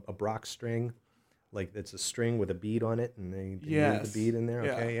given a Brock string? Like it's a string with a bead on it, and they move Yes. the bead in there.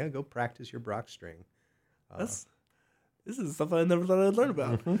 Yeah. Okay, yeah, go practice your Brock string. This is stuff I never thought I'd learn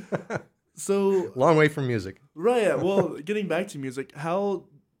about. So Long way from music. right, yeah, well, getting back to music, how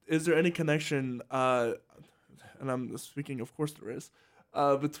is there any connection? And I'm speaking, of course, there is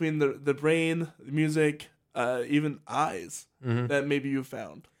between the brain, music, even eyes that maybe you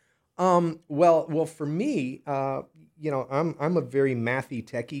found. Well, for me, I'm a very mathy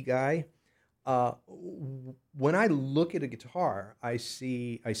techie guy. When I look at a guitar, I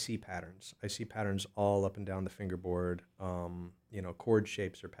see patterns. I see patterns all up and down the fingerboard. Chord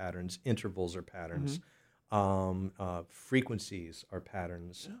shapes are patterns, intervals are patterns, frequencies are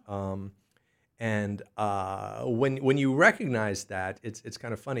patterns. And when you recognize that, it's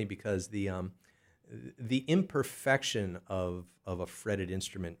kind of funny because the imperfection of a fretted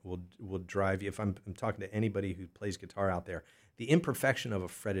instrument will drive you. If I'm talking to anybody who plays guitar out there, the imperfection of a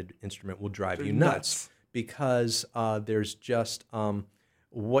fretted instrument will drive you nuts because there's just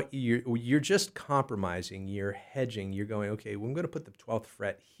what you're just compromising. You're hedging. You're going, okay, well, I'm going to put the 12th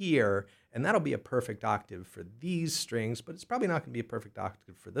fret here, and that'll be a perfect octave for these strings, but it's probably not going to be a perfect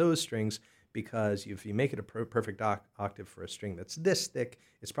octave for those strings. Because if you make it a perfect octave for a string that's this thick,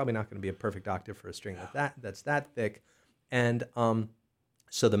 it's probably not going to be a perfect octave for a string that's that thick. And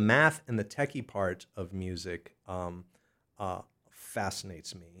so the math and the techie part of music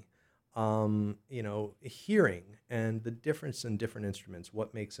fascinates me. Hearing and the difference in different instruments,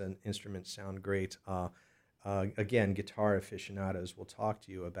 what makes an instrument sound great. Again, guitar aficionados will talk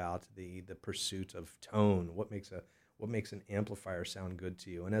to you about the pursuit of tone, what makes an amplifier sound good to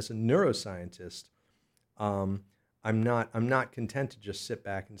you. And as a neuroscientist, I'm not content to just sit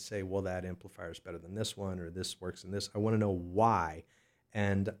back and say, well, that amplifier is better than this one, or this works in this. I want to know why,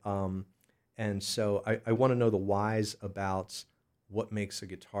 and so I want to know the whys about what makes a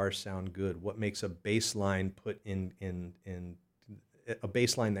guitar sound good, what makes a bass line put in a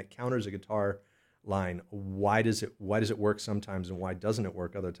bass line that counters a guitar line. Why does it work sometimes, and why doesn't it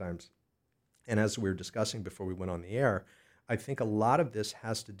work other times? And as we were discussing before we went on the air, I think a lot of this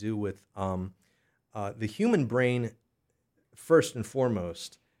has to do with the human brain. First and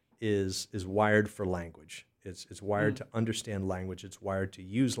foremost, is wired for language. It's wired to understand language. It's wired to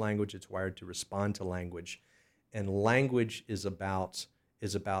use language. It's wired to respond to language. And language is about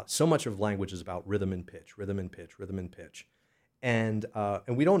so much of language is about rhythm and pitch, rhythm and pitch, rhythm and pitch, and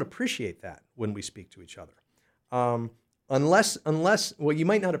we don't appreciate that when we speak to each other, unless well, you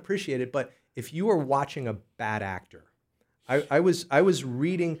might not appreciate it, but if you are watching a bad actor, I was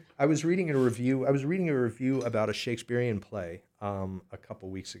reading a review about a Shakespearean play a couple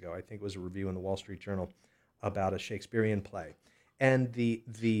weeks ago. I think it was a review in the Wall Street Journal about a Shakespearean play, and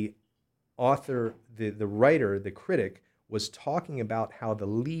the author, the writer, the critic was talking about how the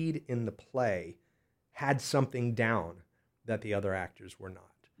lead in the play had something down that the other actors were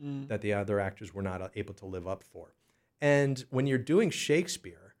not, that the other actors were not able to live up for. And when you're doing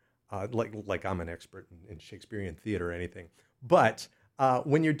Shakespeare, like I'm an expert in Shakespearean theater or anything, but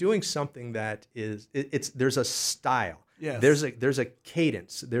when you're doing something that there's a style, there's a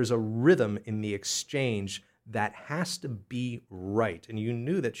cadence, there's a rhythm in the exchange that has to be right. And you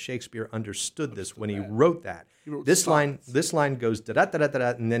knew that Shakespeare understood this when he wrote that. This line goes da da da da da,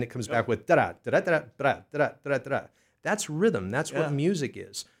 and then it comes back with da da da da da da da da da. That's rhythm. That's what music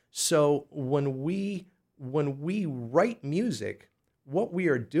is. So when we write music, what we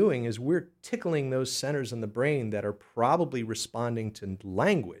are doing is we're tickling those centers in the brain that are probably responding to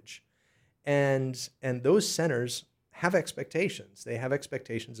language, and those centers have expectations. They have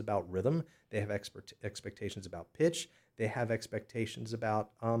expectations about rhythm. They have expectations about pitch. They have expectations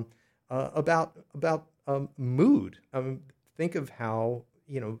about mood. Think of how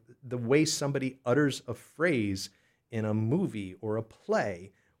the way somebody utters a phrase in a movie or a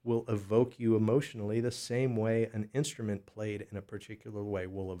play will evoke you emotionally the same way an instrument played in a particular way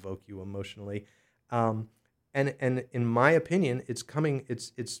will evoke you emotionally. And in my opinion, it's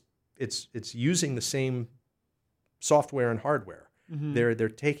using the same software and hardware. They're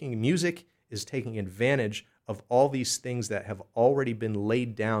taking music is taking advantage of all these things that have already been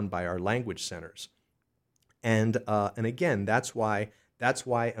laid down by our language centers. And again, that's why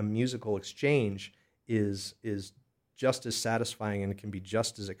a musical exchange is just as satisfying and can be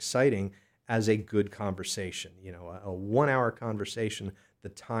just as exciting as a good conversation. A 1 hour conversation, the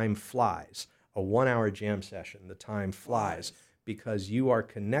time flies. A 1 hour jam session, the time flies, because you are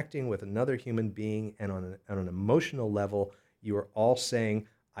connecting with another human being, and on an emotional level, you are all saying,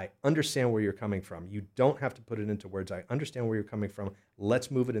 I understand where you're coming from. You don't have to put it into words. I understand where you're coming from.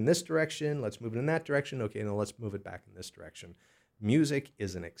 Let's move it in this direction. Let's move it in that direction. Okay, now let's move it back in this direction. Music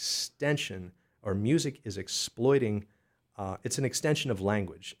is an extension, or music is exploiting. It's an extension of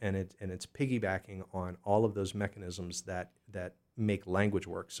language, and it's piggybacking on all of those mechanisms that make language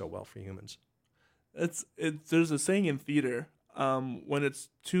work so well for humans. There's a saying in theater. When it's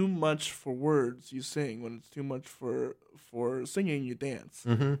too much for words, you sing. When it's too much for singing, you dance.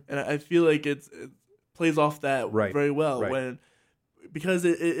 Mm-hmm. And I feel like it plays off that very well. Right. Because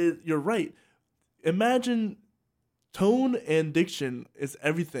you're right. Imagine tone and diction is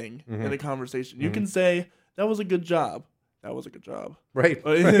everything in a conversation. You can say, that was a good job. That was a good job. Right.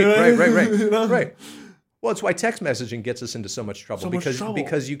 Right. You know? Right. Well, it's why text messaging gets us into so much trouble,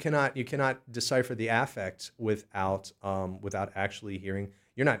 because you cannot decipher the affect without actually hearing.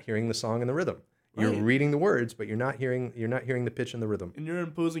 You're not hearing the song and the rhythm. You're reading the words, but you're not hearing the pitch and the rhythm. And you're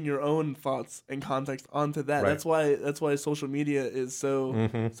imposing your own thoughts and context onto that. Right. That's why social media is so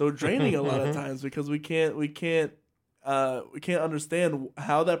draining a lot of times, because we can't understand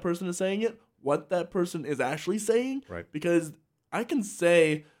how that person is saying it, what that person is actually saying. Right. Because I can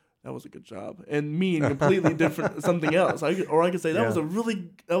say, that was a good job, and mean completely different something else. I could say that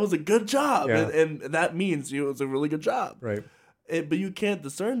was a good job, and that means it was a really good job. Right. But you can't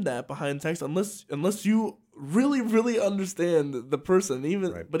discern that behind text unless you really, really understand the person.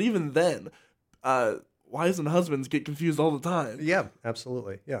 But even then, wives and husbands get confused all the time. Yeah,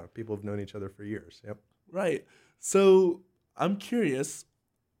 absolutely. Yeah, people have known each other for years. Yep. Right. So I'm curious,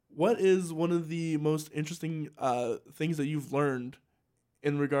 what is one of the most interesting things that you've learned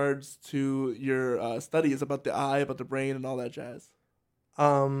in regards to your studies about the eye, about the brain, and all that jazz?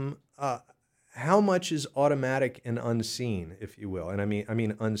 How much is automatic and unseen, if you will, and I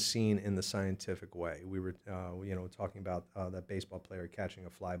mean unseen in the scientific way. We were, talking about that baseball player catching a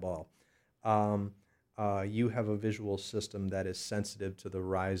fly ball. You have a visual system that is sensitive to the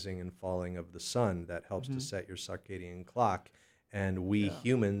rising and falling of the sun that helps to set your circadian clock. And we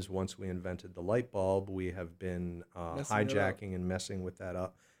humans, once we invented the light bulb, we have been hijacking and messing that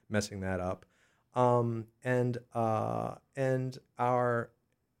up. And our,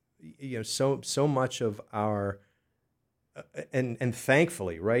 so much of our, and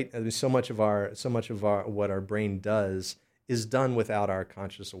thankfully, right, so much of our what our brain does is done without our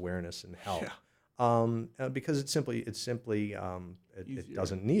conscious awareness and help. Yeah. Because it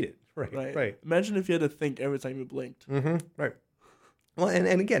doesn't need it. Right. Imagine if you had to think every time you blinked. Mm-hmm. Right. Well,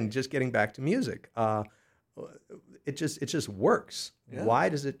 and again, just getting back to music, it just works. Yeah. Why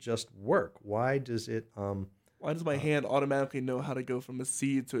does it just work? Why does it? Why does my hand automatically know how to go from a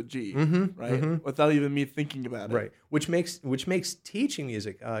C to a G, mm-hmm, right? Mm-hmm. Without even me thinking about it, right? Which makes teaching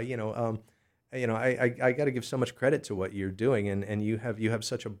music, I got to give so much credit to what you're doing, and you have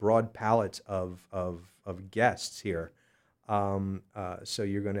such a broad palette of guests here. So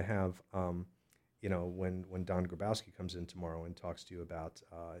you're going to have. When Don Grabowski comes in tomorrow and talks to you about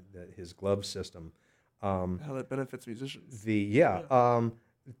his glove system, how that benefits musicians.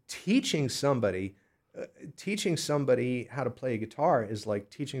 Teaching somebody how to play a guitar is like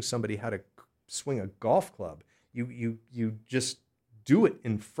teaching somebody how to swing a golf club. You just do it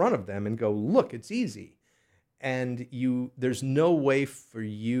in front of them and go, look, it's easy. And there's no way for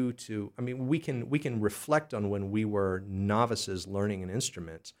you to. I mean, we can reflect on when we were novices learning an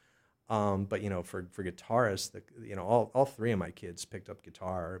instrument. But for guitarists, all three of my kids picked up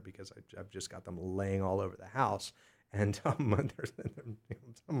guitar because I've just got them laying all over the house, and some of them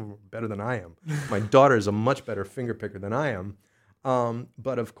are better than I am. My daughter is a much better finger picker than I am.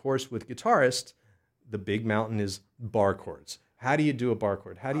 But of course, with guitarists, the big mountain is bar chords. How do you do a bar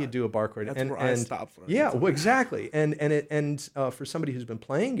chord? How do you do a bar chord? That's where I stopped. Yeah, well, exactly. And for somebody who's been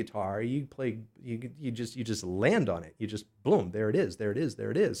playing guitar, you just land on it. You just boom, there it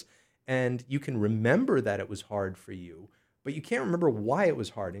is. And you can remember that it was hard for you, but you can't remember why it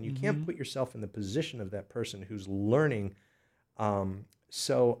was hard, and you can't put yourself in the position of that person who's learning.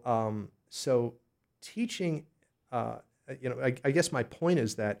 So teaching, I guess my point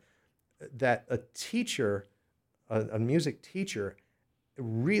is that a teacher, a music teacher,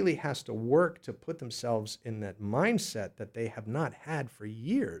 really has to work to put themselves in that mindset that they have not had for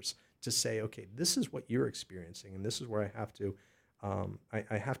years, to say, okay, this is what you're experiencing, and this is where I have to.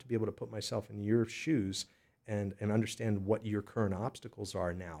 I have to be able to put myself in your shoes and understand what your current obstacles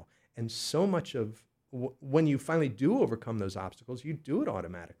are now. And so much of when you finally do overcome those obstacles, you do it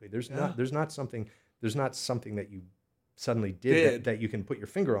automatically. There's not something that you suddenly did that you can put your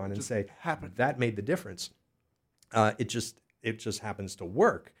finger on and say happened. That made the difference. It just happens to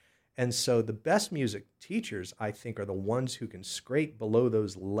work. And so the best music teachers, I think, are the ones who can scrape below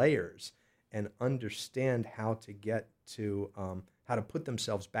those layers and understand how to get to how to put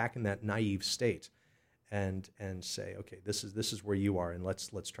themselves back in that naive state, and say, okay, this is where you are, and let's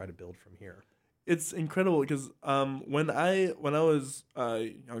try to build from here. It's incredible because when I was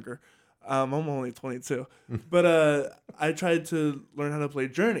younger, I'm only 22, but I tried to learn how to play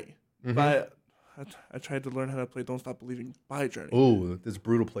Journey. I tried to learn how to play Don't Stop Believing by Journey. Oh, that's a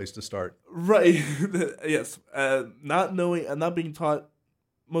brutal place to start. Right. Yes. Not knowing and not being taught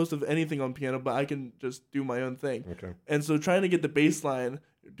most of anything on piano, but I can just do my own thing. Okay. And so trying to get the bass line,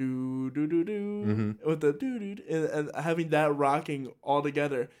 do, do, do, do, with the do, do, and having that rocking all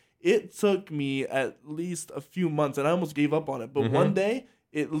together, it took me at least a few months, and I almost gave up on it. But one day,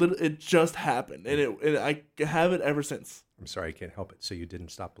 it just happened, and I have it ever since. I'm sorry, I can't help it. So you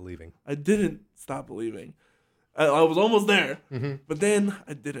didn't stop believing. I didn't stop believing. I was almost there, but then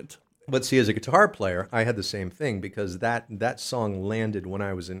I didn't. But see, as a guitar player, I had the same thing because that song landed when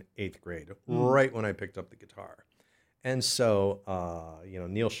I was in 8th grade, right when I picked up the guitar. And so,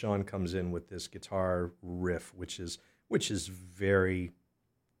 Neil Shawn comes in with this guitar riff, which is very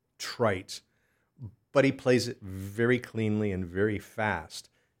trite, but he plays it very cleanly and very fast.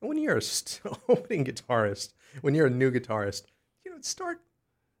 And when you're a opening guitarist, when you're a new guitarist, start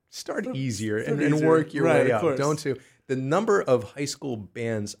easier and work your way up. Don't you? The number of high school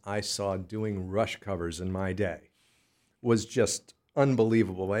bands I saw doing Rush covers in my day was just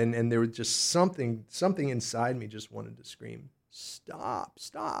unbelievable, and there was just something inside me just wanted to scream, "Stop!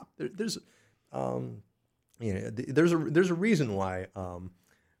 There's a reason why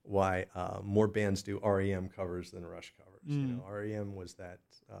more bands do REM covers than Rush covers. REM was that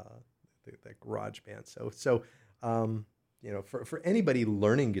garage band. So for anybody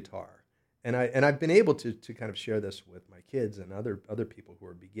learning guitar. And I've been able to kind of share this with my kids and other people who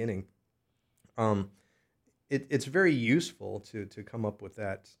are beginning. It's very useful to come up with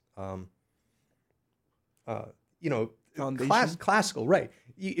that, classical, right?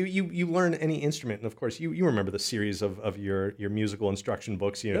 You learn any instrument, and of course you remember the series of your musical instruction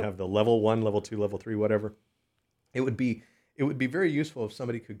books. You have the level 1, level 2, level 3, whatever. It would be very useful if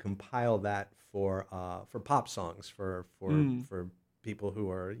somebody could compile that for pop songs for people who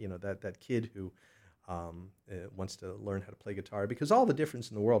are, that kid who wants to learn how to play guitar, because all the difference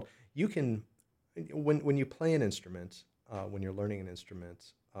in the world, you can, when you play an instrument, when you're learning an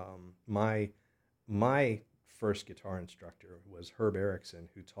instrument, my first guitar instructor was Herb Erickson,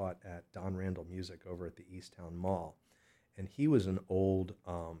 who taught at Don Randall Music over at the Easttown Mall, and he was an old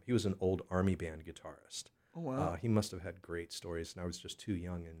army band guitarist. Oh, wow. He must have had great stories, and I was just too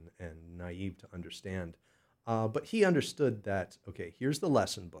young and naive to understand. But he understood that, okay, here's the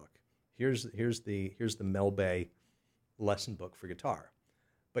lesson book. Here's the Mel Bay lesson book for guitar.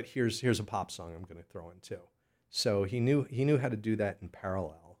 But here's a pop song I'm going to throw in too. So he knew how to do that in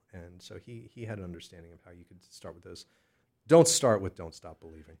parallel. And so he had an understanding of how you could start with those. Don't start with Don't Stop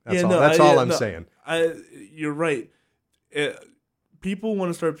Believing. That's all I'm saying. You're right. People want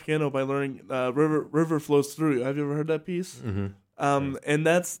to start piano by learning River Flows Through You. Have you ever heard that piece? Mm-hmm. And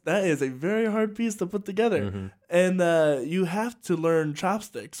that is a very hard piece to put together, and you have to learn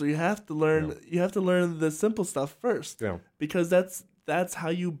chopsticks. So you have to learn the simple stuff first, because that's how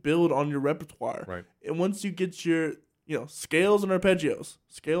you build on your repertoire. Right. And once you get your scales and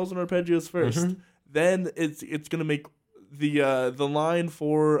arpeggios first, then it's gonna make the line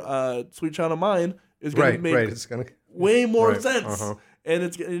for Sweet Child of Mine is gonna make It's gonna way more sense.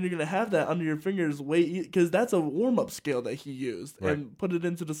 And you're gonna have that under your fingers because that's a warm up scale that he used and put it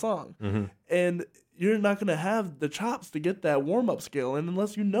into the song. And you're not gonna have the chops to get that warm up scale, and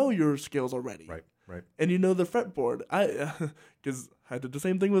unless you know your scales already, right. And you know the fretboard. Because I did the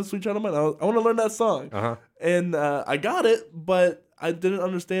same thing with Sweet Child of Mine. I want to learn that song, and I got it, but I didn't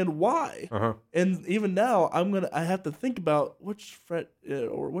understand why. And even now, I have to think about which fret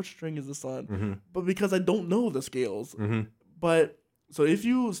or which string is this on, but because I don't know the scales, but. So if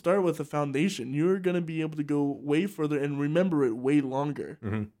you start with a foundation, you're going to be able to go way further and remember it way longer.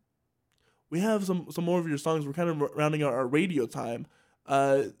 We have some more of your songs. We're kind of rounding out our radio time.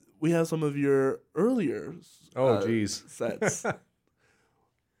 We have some of your earlier sets.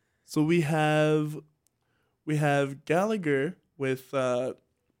 So we have Gallagher with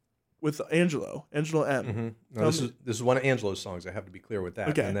Angelo M. No, this is one of Angelo's songs. I have to be clear with that.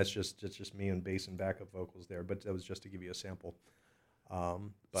 Okay. And that's just me and bass and backup vocals there. But that was just to give you a sample.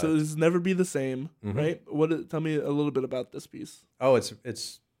 So this Never Be the Same, right? Tell me a little bit about this piece. Oh,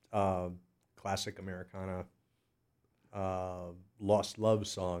 it's classic Americana, lost love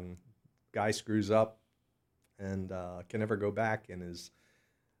song. Guy screws up and can never go back, and is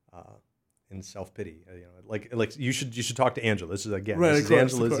in self-pity. Like you should talk to Angela. This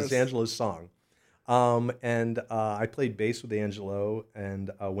is Angela's song. And I played bass with Angelo,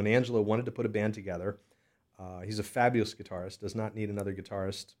 and when Angelo wanted to put a band together, he's a fabulous guitarist, does not need another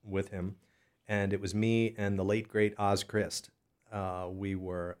guitarist with him, and it was me and the late, great Oz Christ. We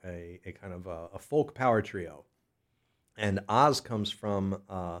were a kind of a folk power trio, and Oz comes from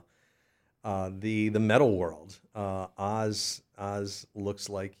the metal world. Oz looks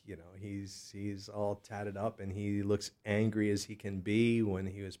like, he's all tatted up, and he looks angry as he can be when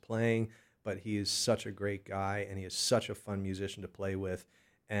he was playing, but he is such a great guy, and he is such a fun musician to play with.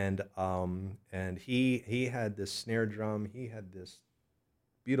 And he had this snare drum. He had this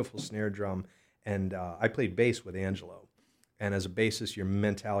beautiful snare drum, and I played bass with Angelo. And as a bassist, your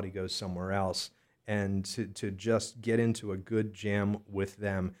mentality goes somewhere else. And to just get into a good jam with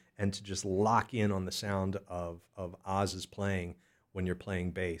them and to just lock in on the sound of Oz's playing when you're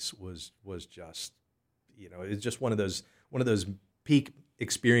playing bass was just, it's just one of those peak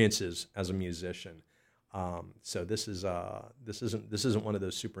experiences as a musician. So this isn't one of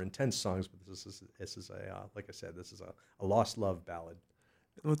those super intense songs, but this is a like I said, this is a lost love ballad.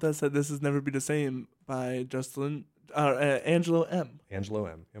 With that said, this is Never Be the Same by Angelo M. Angelo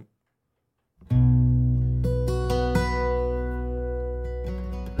M. Yep.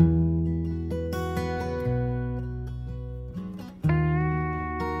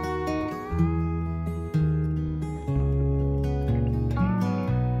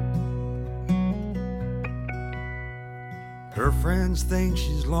 Her friends think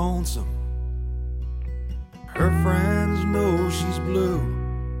she's lonesome. Her friends know she's blue,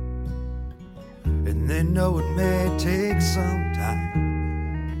 and they know it may take some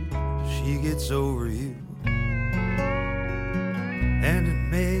time till she gets over you. And it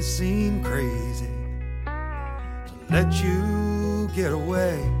may seem crazy to let you get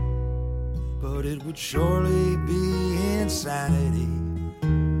away, but it would surely be insanity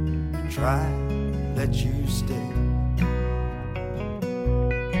to try to let you stay.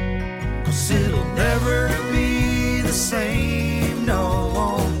 'Cause it'll never be the same, no,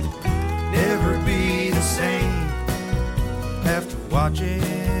 won't never be the same after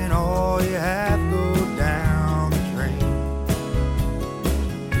watching all you have go down the drain.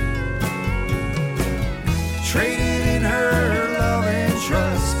 Traded in her love and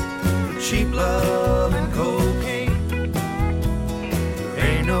trust for cheap love and cocaine. There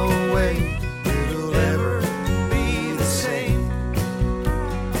ain't no way it'll ever be the same.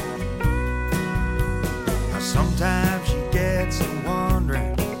 Sometimes she gets to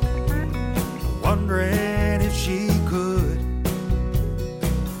wondering if she could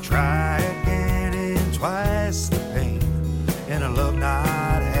try again in twice the pain, and a love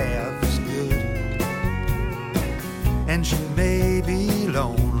not half as good. And she may be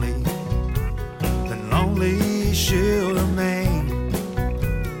lonely, then lonely she'll remain,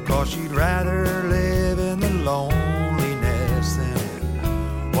 'cause she'd rather live in the loneliness than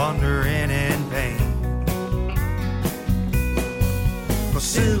in wandering in pain.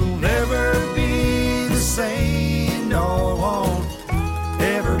 It'll never be the same, no, it won't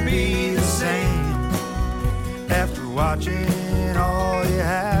ever be the same after watching all you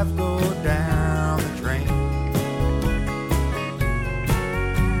have go down the drain.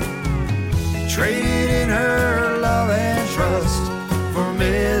 Traded in her love and trust for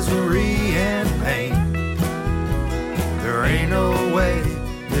misery and pain. There ain't no way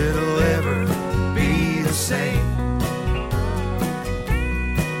it'll ever be the same.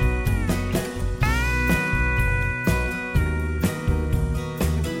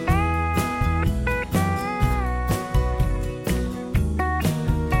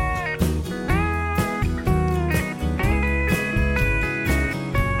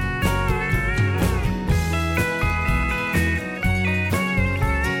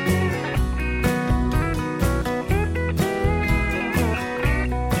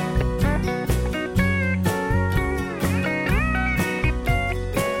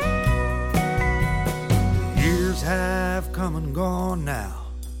 Come and gone now.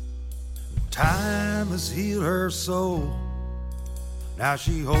 Time has healed her soul. Now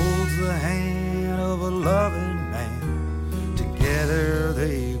she holds the hand of a loving man. Together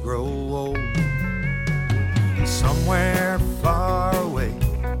they grow old. Somewhere far away,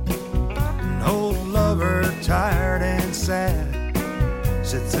 an old lover, tired and sad,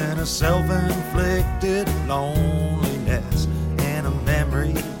 sits in a self-inflicted loneliness and a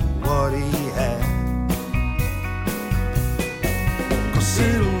memory of what he had.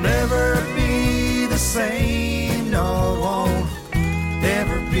 It'll never be the same, no, it won't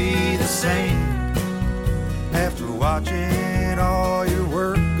ever be the same after watching all your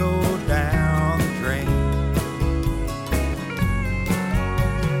work go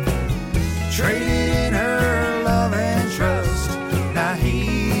traded in her love and trust. Now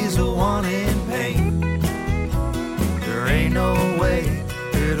he's the one in pain. There ain't no way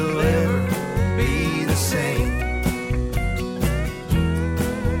it'll ever be the same.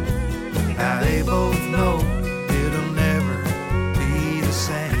 Now they both know it'll never be the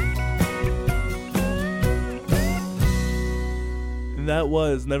same. And that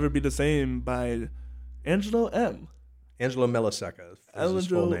was Never Be the Same by Angelo M. Angelo Melisecca is his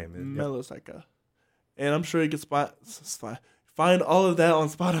full name. Melisecca. And I'm sure you can find all of that on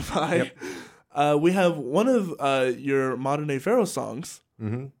Spotify. Yep. We have one of your Modern Day Pharaoh songs,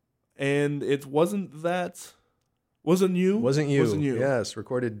 Mm-hmm. and it wasn't you. Wasn't you? Yes,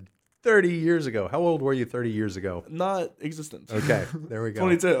 recorded 30 years ago. How old were you 30 years ago? Not existent. Okay, there we go.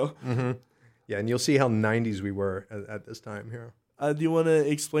 22. Mm-hmm. Yeah, and you'll see how 90s we were at this time here. Do you want to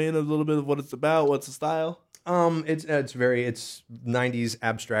explain a little bit of what it's about? What's the style? It's 90s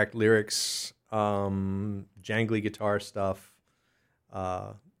abstract lyrics, jangly guitar stuff.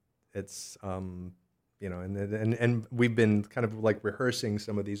 It's and we've been kind of like rehearsing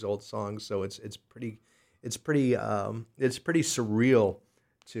some of these old songs, so it's pretty surreal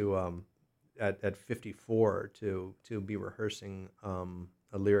to at 54 to be rehearsing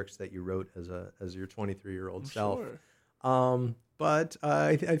the lyrics that you wrote as your 23-year-old self. Sure. But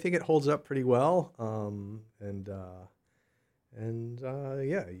I think it holds up pretty well.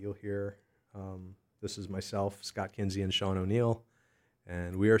 Yeah, you'll hear this is myself, Scott Kinsey, and Shawn O'Neill,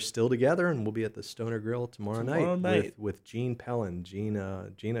 and we are still together, and we'll be at the Stoner Grill tomorrow night. With Gene Pellin. Gene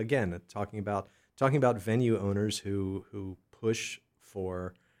again talking about venue owners who push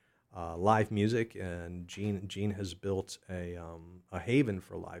for live music, and Gene has built a haven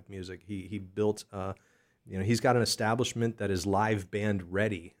for live music. He built he's got an establishment that is live band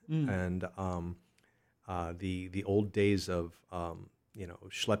ready, and the old days of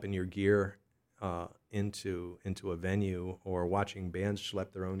schlepping your gear into a venue, or watching bands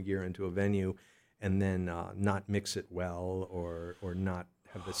schlep their own gear into a venue and then not mix it well or not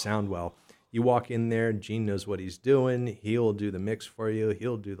have the sound well. You walk in there, Gene knows what he's doing. He'll do the mix for you.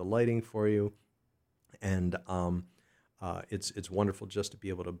 He'll do the lighting for you, and it's wonderful just to be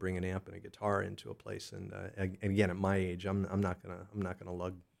able to bring an amp and a guitar into a place. And again, at my age, I'm not gonna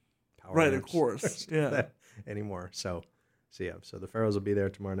lug power Right, amps of course, yeah, anymore. So the Pharaohs will be there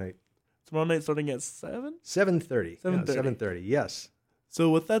tomorrow night. Tomorrow night, starting at 7? 7:30. 7:30. 7:30. Yes. So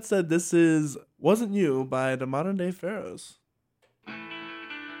with that said, this is Wasn't You by the Modern Day Pharaohs.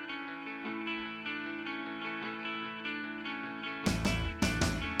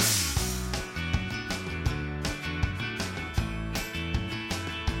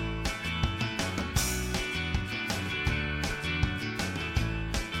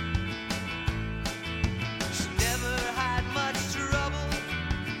 She never had much trouble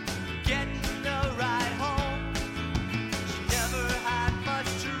getting a ride home. She never had much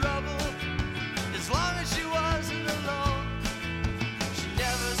trouble as long as she wasn't alone.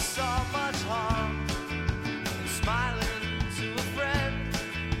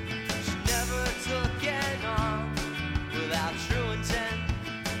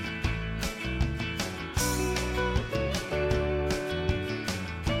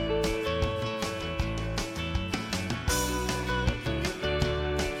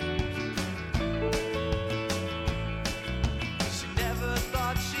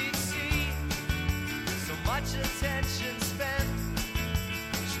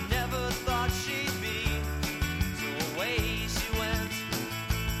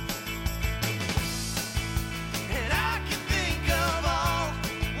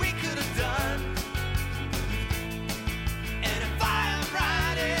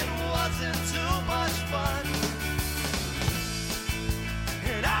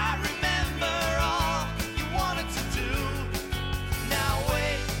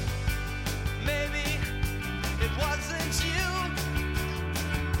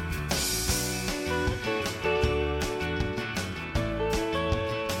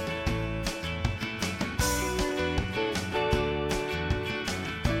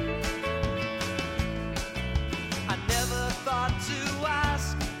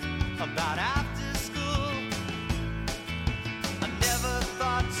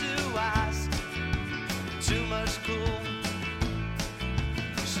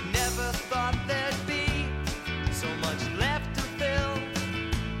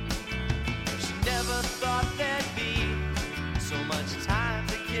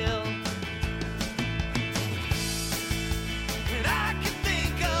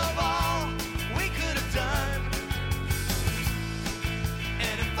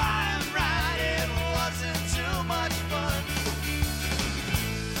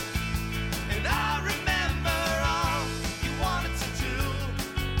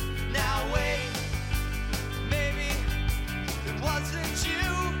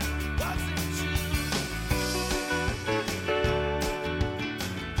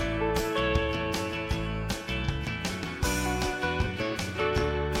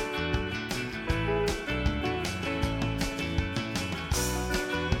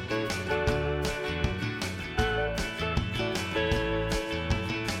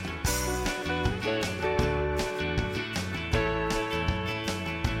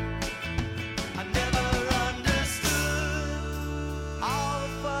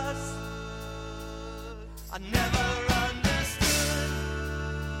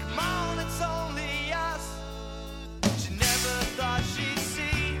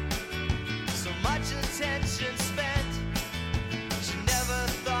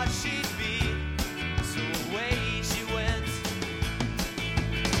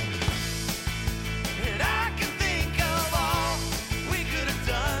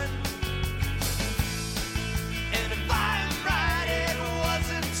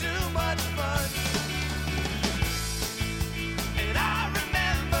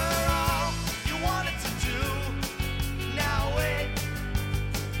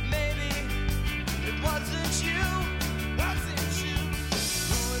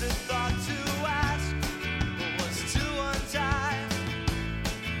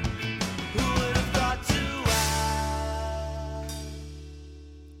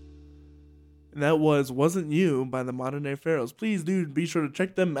 And that was Wasn't You by the Modern Day Pharaohs. Please, dude, be sure to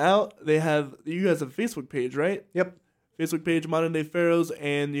check them out. You guys have a Facebook page, right? Yep. Facebook page, Modern Day Pharaohs,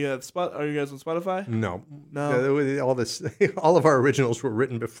 and you have are you guys on Spotify? No. No. All of our originals were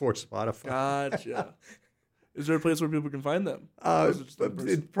written before Spotify. Gotcha. Is there a place where people can find them?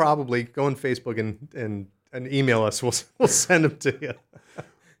 Probably go on Facebook and email us. We'll send them to you.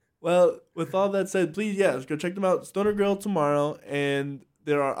 Well, with all that said, please, go check them out. Stoner Grill tomorrow, and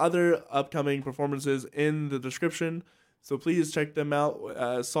there are other upcoming performances in the description. So please check them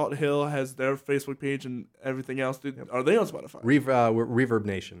out. Salt Hill has their Facebook page and everything else. Are they on Spotify? Reverb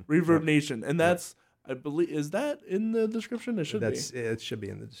Nation. Reverb Nation, and that's I believe is that in the description? It should be. It should be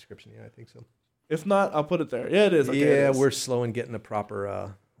in the description. Yeah, I think so. If not, I'll put it there. Yeah, it is. Okay, it is. We're slow in getting a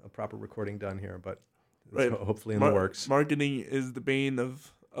proper recording done here, but it's hopefully in the works. Marketing is the bane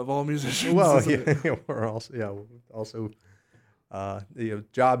of all musicians. Well, we're also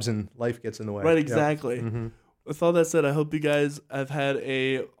jobs and life gets in the way. Right, exactly. Yep. Mm-hmm. With all that said, I hope you guys have had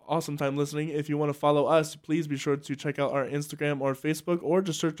a awesome time listening. If you want to follow us, please be sure to check out our Instagram or Facebook, or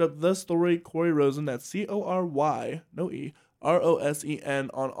just search up The Story Corey Rosen. That's CORY, no E, ROSEN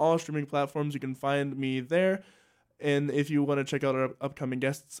on all streaming platforms. You can find me there. And if you want to check out our upcoming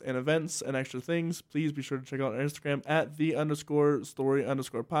guests and events and extra things, please be sure to check out our Instagram at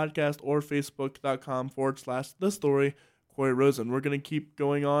 @the_story_podcast or facebook.com/The Story Corey Rosen. We're going to keep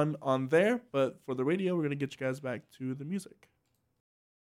going on there, but for the radio, we're going to get you guys back to the music.